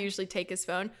just will usually take his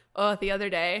phone. Oh, the other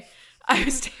day, I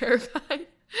was terrified.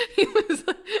 He was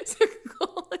like, so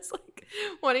cool. It's like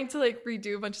wanting to like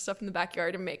redo a bunch of stuff in the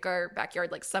backyard and make our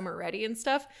backyard like summer ready and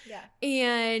stuff. Yeah.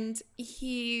 And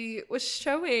he was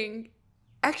showing,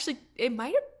 actually, it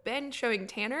might have been showing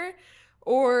Tanner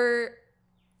or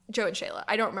Joe and Shayla.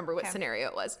 I don't remember what scenario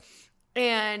it was.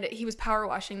 And he was power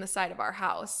washing the side of our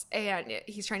house and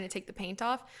he's trying to take the paint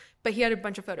off, but he had a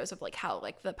bunch of photos of like how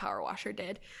like the power washer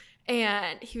did.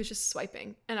 And he was just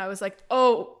swiping. And I was like,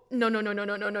 oh, no.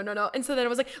 And so then I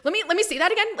was like, let me see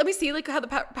that again. Let me see like how the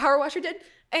power washer did.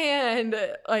 And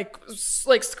like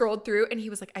scrolled through and he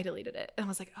was like, I deleted it. And I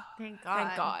was like, oh, thank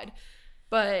God.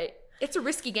 But it's a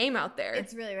risky game out there.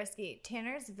 It's really risky.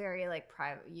 Tanner's very like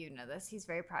private. You know this. He's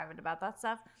very private about that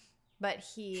stuff. But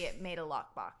he made a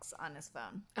lockbox on his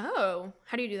phone. Oh,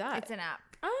 how do you do that? It's an app.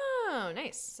 Oh,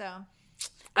 nice. So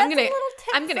I'm gonna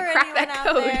crack that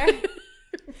code.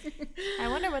 I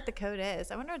wonder what the code is.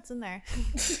 I wonder what's in there.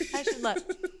 I should look.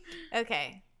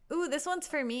 Okay. Ooh, this one's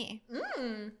for me.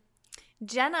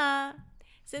 Jenna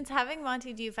Since having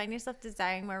Monty, do you find yourself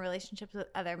desiring more relationships with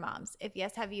other moms? If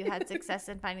yes, have you had success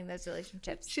in finding those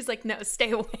relationships? She's like, no,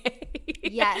 stay away.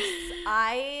 Yes,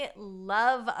 I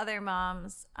love other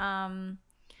moms.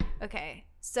 Okay,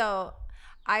 so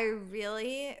I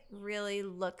really, really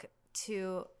look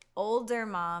to older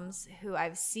moms who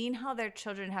I've seen how their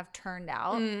children have turned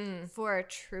out for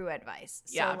true advice.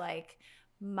 So like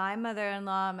my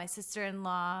mother-in-law, my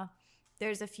sister-in-law,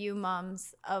 there's a few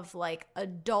moms of like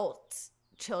adult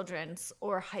children's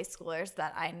or high schoolers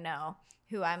that I know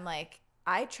who I'm like,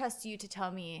 I trust you to tell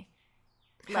me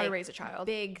how to raise a child.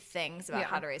 Big things about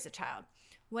how to raise a child.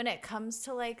 When it comes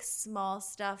to like small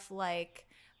stuff like,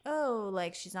 oh,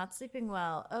 like she's not sleeping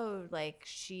well. Oh, like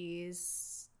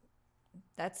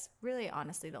that's really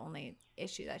honestly the only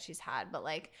issue that she's had. But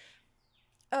like,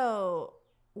 oh,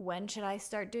 when should I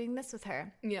start doing this with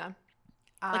her? Yeah.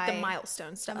 Like the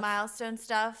milestone stuff. The milestone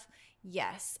stuff.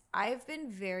 Yes. I've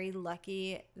been very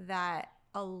lucky that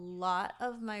a lot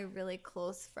of my really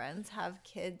close friends have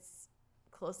kids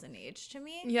close in age to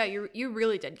me. Yeah, you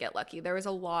really did get lucky. There was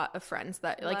a lot of friends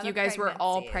that like you guys were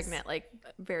all pregnant, like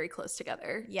very close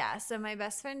together. Yeah. So my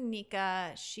best friend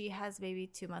Nika, she has maybe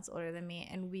 2 months older than me,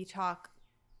 and we talk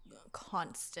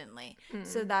constantly.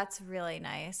 So that's really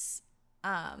nice.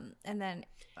 And then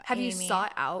have Amy, you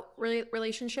sought out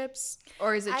relationships,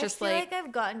 or is it just like I feel like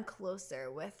I've gotten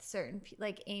closer with certain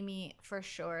like Amy for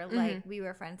sure. Like we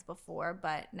were friends before,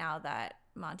 but now that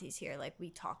Monty's here, like we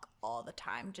talk all the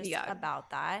time just about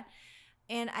that.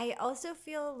 And I also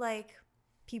feel like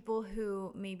people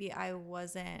who maybe I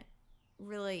wasn't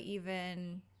really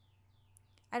even,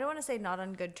 I don't want to say not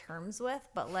on good terms with,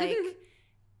 but like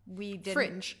we didn't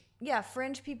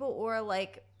fringe people, or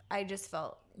like I just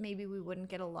felt maybe we wouldn't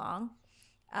get along.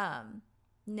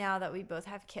 Now that we both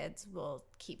have kids, we'll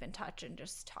keep in touch and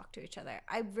just talk to each other.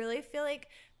 I really feel like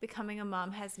becoming a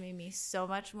mom has made me so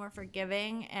much more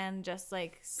forgiving and just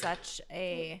like such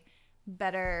a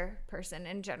better person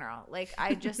in general. Like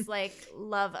I just like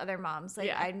love other moms.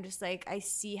 Like I'm just like, I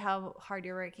see how hard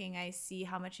you're working. I see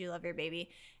how much you love your baby.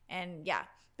 And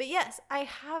but yes, I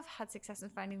have had success in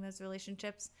finding those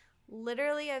relationships.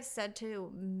 Literally, I've said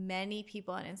to many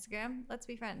people on Instagram, let's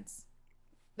be friends.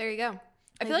 There you go.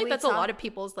 I feel like that's a lot of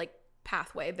people's like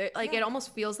pathway. Like it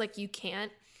almost feels like you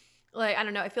can't, like, I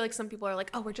don't know. I feel like some people are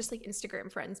like, oh, we're just like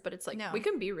Instagram friends, but it's like, no, we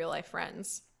can be real life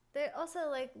friends. They're also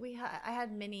like I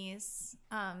had minis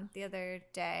the other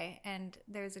day, and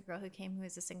there was a girl who came who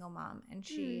is a single mom, and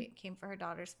she came for her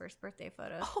daughter's first birthday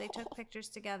photos. They took pictures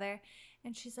together,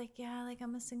 and she's like, yeah, like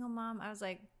I'm a single mom. I was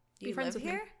like, do you live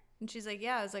here? And she's like,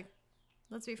 yeah. I was like,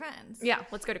 let's be friends. Yeah,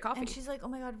 let's go to coffee. And she's like, oh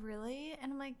my God, really?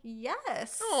 And I'm like,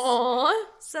 yes. Aww.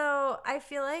 So I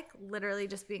feel like literally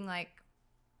just being like,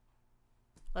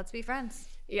 let's be friends.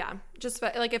 Yeah. Just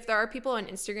like if there are people on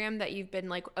Instagram that you've been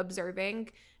like observing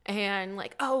and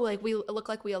like, oh, like we look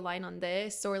like we align on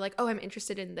this, or like, oh, I'm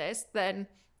interested in this, then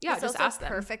just ask them.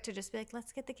 It's perfect to just be like,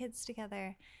 let's get the kids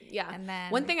together. Yeah. And then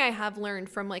one thing I have learned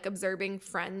from like observing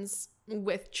friends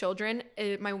with children,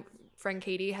 my friend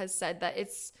Katie has said that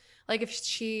it's like if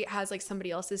she has like somebody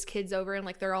else's kids over and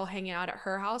like they're all hanging out at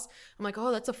her house, I'm like,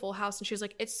 oh, that's a full house. And she's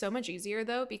like, it's so much easier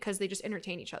though because they just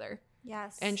entertain each other.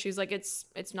 Yes. And she's like, it's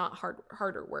not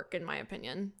harder work in my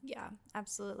opinion. Yeah,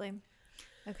 absolutely.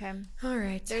 Okay. All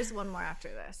right. There's one more after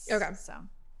this. Okay. So,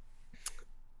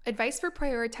 advice for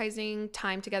prioritizing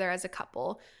time together as a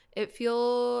couple. It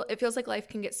feels like life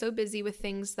can get so busy with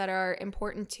things that are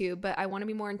important too, but I want to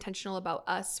be more intentional about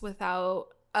us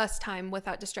time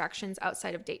without distractions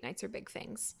outside of date nights or big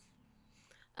things.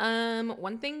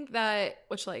 One thing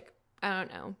which like, I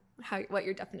don't know what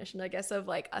your definition, I guess, of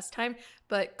like us time,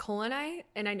 but Cole and I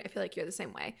feel like you're the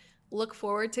same way, look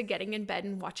forward to getting in bed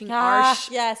and watching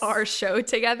our show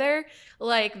together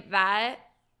like that.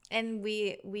 And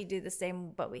we do the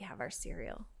same, but we have our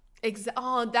cereal.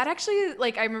 Oh, that actually,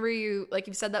 like, I remember you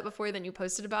said that before, then you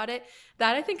posted about it.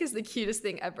 That I think is the cutest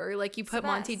thing ever. Like, you put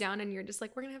Monty down and you're just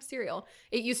like, we're gonna have cereal.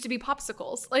 It used to be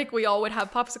popsicles. Like, we all would have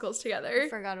popsicles together. I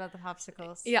forgot about the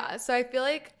popsicles. Yeah, so I feel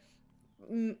like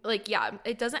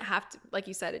it doesn't have to, like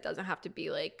you said, it doesn't have to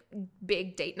be like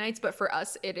big date nights, but for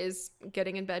us, it is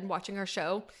getting in bed and watching our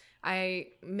show. I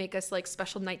make us like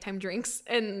special nighttime drinks,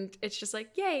 and it's just like,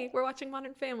 yay, we're watching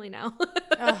Modern Family now.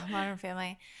 Oh, Modern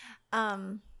Family.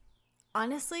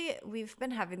 Honestly, we've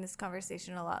been having this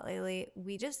conversation a lot lately.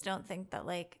 We just don't think that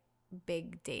like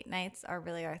big date nights are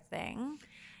really our thing.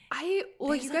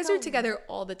 You guys are together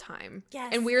all the time.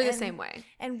 Yes. And we're the same way.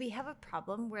 And we have a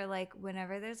problem where like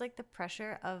whenever there's like the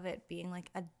pressure of it being like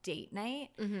a date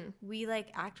night, we like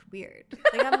act weird.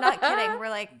 Like I'm not kidding. We're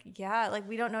like, yeah, like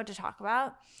we don't know what to talk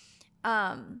about.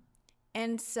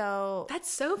 And so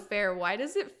that's so fair. Why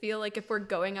does it feel like if we're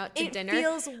going out to dinner, it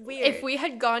feels weird. If we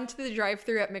had gone to the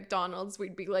drive-thru at McDonald's,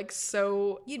 we'd be like,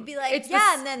 so you'd be like,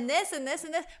 yeah, and then this and this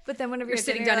and this. But then whenever you're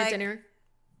sitting down at dinner,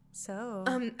 so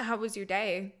how was your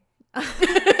day? That's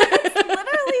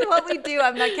literally what we do.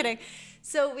 I'm not kidding.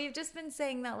 So we've just been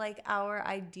saying that like our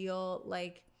ideal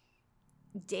like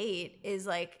date is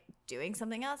like doing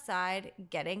something outside,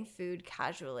 getting food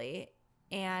casually,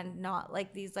 and not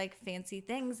like these like fancy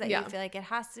things that you feel like it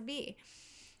has to be.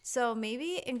 So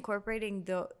maybe incorporating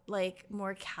the like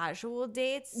more casual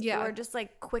dates or just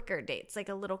like quicker dates, like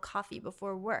a little coffee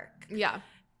before work. Yeah.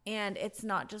 And it's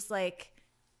not just like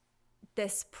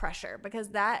this pressure, because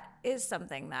that is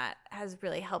something that has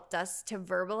really helped us to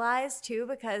verbalize too,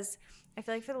 because I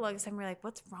feel like for the longest time we're like,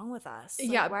 what's wrong with us?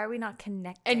 Like, why are we not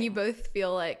connecting? And you both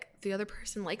feel like the other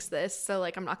person likes this, so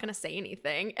like I'm not gonna say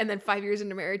anything. And then 5 years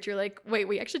into marriage, you're like, wait,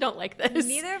 we actually don't like this.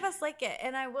 Neither of us like it.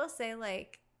 And I will say,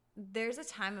 like, there's a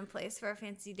time and place for a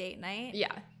fancy date night.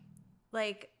 Yeah.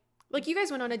 Like you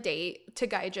guys went on a date to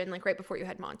Gaijin like right before you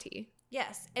had Monty.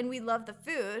 Yes. And we love the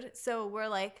food, so we're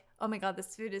like, oh my God,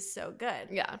 this food is so good.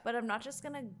 Yeah. But I'm not just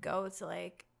gonna go to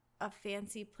like a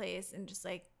fancy place and just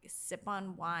like sip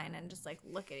on wine and just like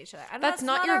look at each other. That's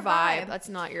not your vibe. That's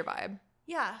not your vibe.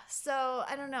 Yeah. So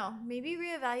I don't know. Maybe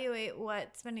reevaluate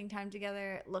what spending time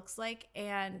together looks like,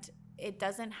 and it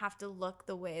doesn't have to look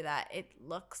the way that it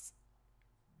looks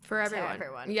for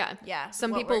everyone. Yeah. Yeah.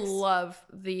 Some people love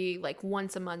the like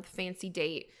once a month fancy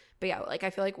date. But yeah, like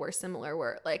I feel like we're similar,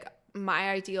 where like my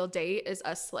ideal date is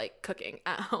us like cooking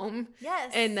at home.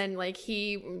 Yes. And then like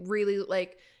he really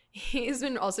like he's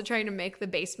been also trying to make the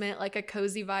basement like a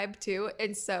cozy vibe too.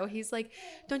 And so he's like,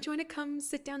 don't you want to come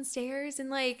sit downstairs and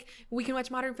like we can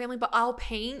watch Modern Family, but I'll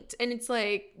paint? And it's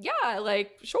like, yeah,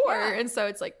 like sure. Yeah. And so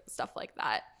it's like stuff like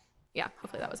that. Yeah,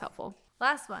 hopefully that was helpful.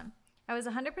 Last one. I was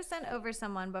 100% over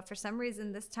someone, but for some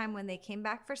reason this time when they came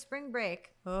back for spring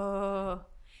break,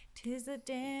 'tis the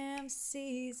damn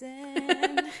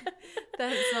season.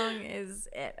 That song is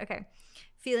it. Okay.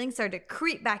 Feelings started to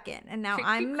creep back in, and now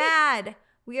I'm mad.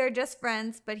 We are just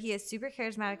friends, but he is super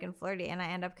charismatic and flirty, and I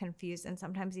end up confused and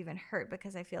sometimes even hurt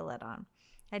because I feel let on.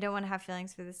 I don't want to have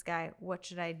feelings for this guy. What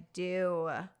should I do?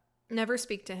 Never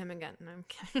speak to him again. No, I'm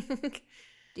kidding.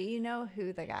 Do you know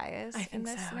who the guy is in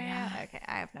this scenario? Yeah. Okay,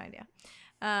 I have no idea.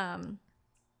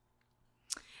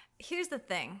 Here's the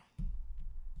thing.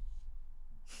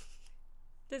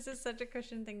 This is such a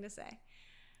Christian thing to say.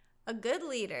 A good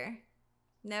leader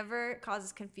never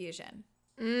causes confusion.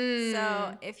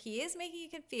 So if he is making you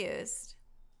confused,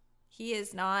 he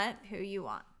is not who you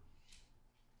want.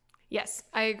 Yes,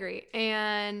 I agree.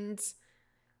 And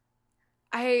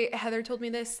Heather told me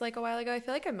this like a while ago. I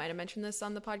feel like I might have mentioned this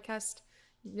on the podcast.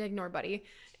 Ignore Buddy.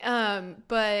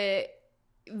 But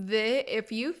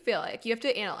if you feel like you have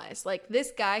to analyze, like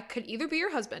this guy could either be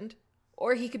your husband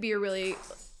or he could be a really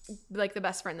like the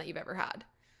best friend that you've ever had.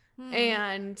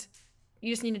 And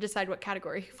you just need to decide what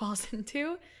category he falls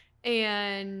into.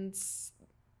 And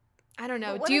I don't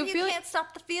know. Do you feel can't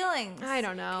stop the feelings? I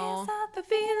don't know. Can't stop the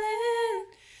feeling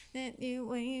that you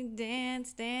when you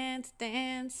dance, dance,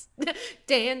 dance,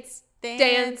 dance,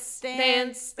 dance, dance,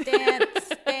 dance,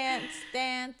 dance,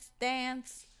 dance,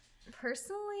 dance.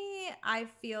 Personally, I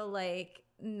feel like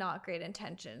not great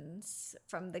intentions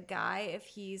from the guy if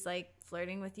he's like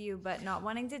flirting with you but not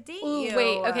wanting to date you.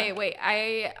 Wait.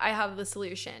 I have the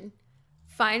solution.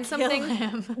 Find something.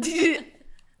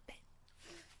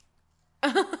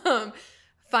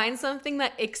 Find something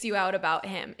that icks you out about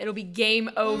him. It'll be game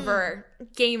over.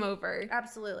 Game over.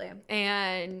 Absolutely.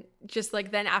 And just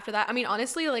like then after that, I mean,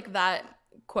 honestly, like that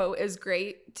quote is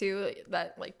great too.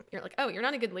 That like you're like, oh, you're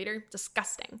not a good leader.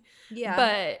 Disgusting. Yeah.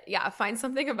 But yeah, find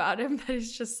something about him that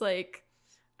is just like,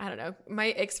 I don't know.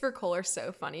 My icks for Cole are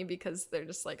so funny because they're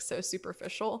just like so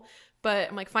superficial. But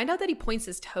I'm like, find out that he points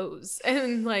his toes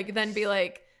and like then be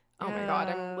like, oh my God,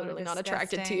 I'm literally not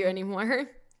attracted to you anymore.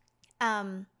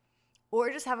 Or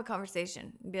just have a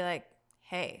conversation and be like,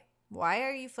 hey, why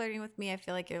are you flirting with me? I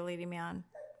feel like you're leading me on.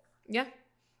 Yeah.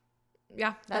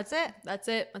 That's it.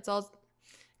 That's all.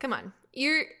 Come on.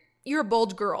 You're a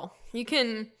bold girl. You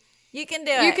can do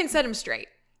it. You can set him straight.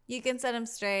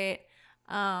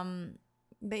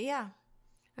 But yeah.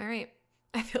 All right.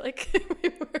 I feel like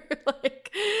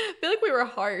we were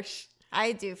harsh.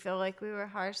 I do feel like we were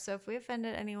harsh. So if we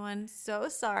offended anyone, so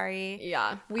sorry.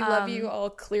 Yeah. We love you all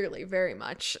clearly very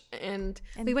much. And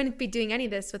we wouldn't be doing any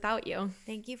of this without you.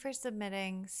 Thank you for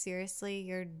submitting. Seriously,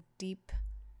 your deep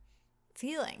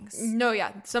feelings. No,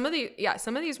 yeah. Some of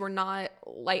these were not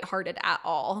lighthearted at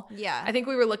all. Yeah. I think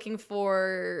we were looking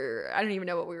for, I don't even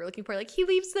know what we were looking for. Like, he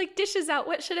leaves like dishes out.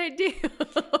 What should I do?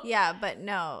 Yeah, but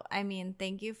no, I mean,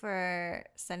 thank you for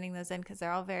sending those in because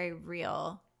they're all very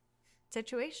real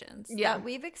situations that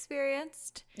we've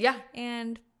experienced. Yeah.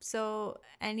 And so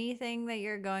anything that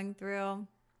you're going through,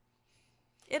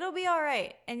 it'll be all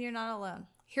right. And you're not alone.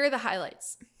 Here are the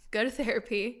highlights. Go to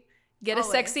therapy, get a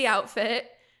sexy outfit,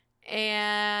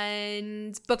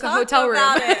 and book a hotel room.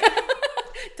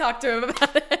 Talk to him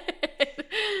about it.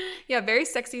 Yeah, very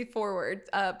sexy forward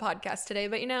podcast today,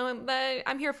 but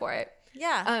I'm here for it.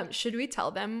 Yeah. Should we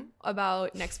tell them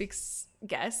about next week's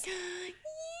guest?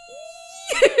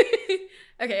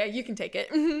 Okay, you can take it.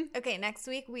 Okay, next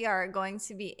week we are going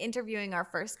to be interviewing our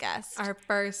first guest. Our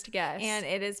first guest. And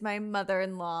it is my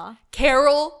mother-in-law.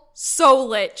 Carol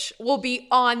Solich will be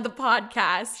on the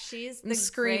podcast. She's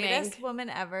the greatest woman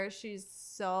ever. She's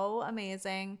so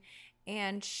amazing.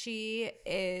 And she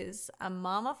is a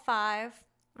mom of 5.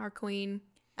 Our queen.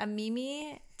 A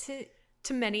Mimi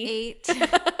to many. 8,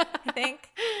 I think.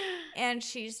 And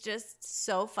she's just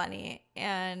so funny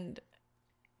and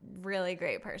really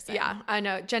great person. Yeah, I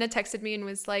know. Jenna texted me and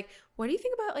was like, what do you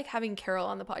think about like having Carol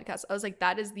on the podcast? I was like,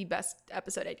 that is the best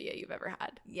episode idea you've ever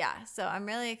had. Yeah, so I'm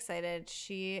really excited.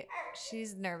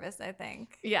 She's nervous, I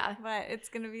think. Yeah, but it's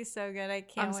gonna be so good. I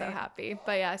can't wait. I'm so happy.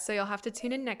 But yeah, so you'll have to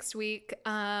tune in next week.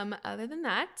 Other than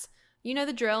that, you know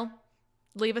the drill.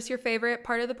 Leave us your favorite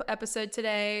part of the episode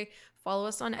today. Follow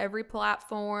us on every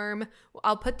platform.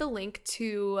 I'll put the link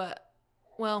to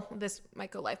this might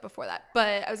go live before that,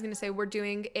 but I was going to say we're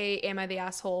doing a Am I the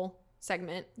Asshole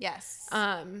segment. Yes.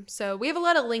 So we have a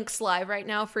lot of links live right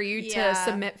now for you to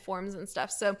submit forms and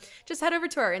stuff. So just head over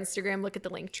to our Instagram, look at the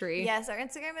link tree. Yes, our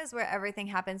Instagram is where everything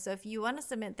happens. So if you want to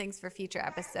submit things for future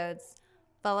episodes,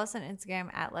 follow us on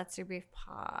Instagram at Let's Debrief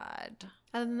Pod.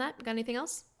 Other than that, got anything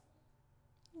else?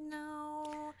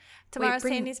 No. Tomorrow's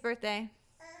Sandy's birthday.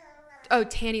 Oh,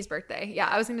 Tanny's birthday. Yeah,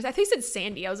 I think you said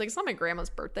Sandy. I was like, it's not my grandma's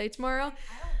birthday tomorrow.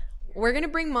 We're going to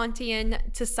bring Monty in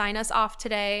to sign us off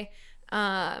today,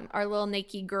 our little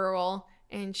naked girl.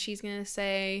 And she's going to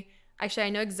say, actually, I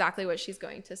know exactly what she's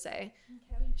going to say.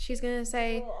 Okay. She's going to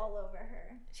say, all over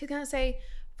her. She's going to say,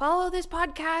 follow this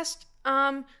podcast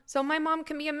so my mom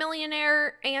can be a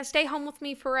millionaire and stay home with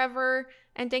me forever.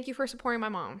 And thank you for supporting my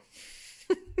mom.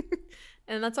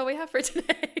 And that's all we have for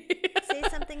today. Say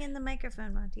something in the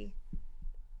microphone, Monty.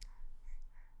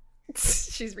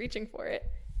 She's reaching for it.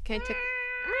 Can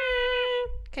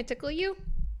I tickle you?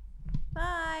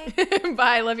 Bye.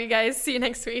 Bye. Love you guys. See you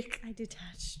next week. I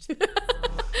detached.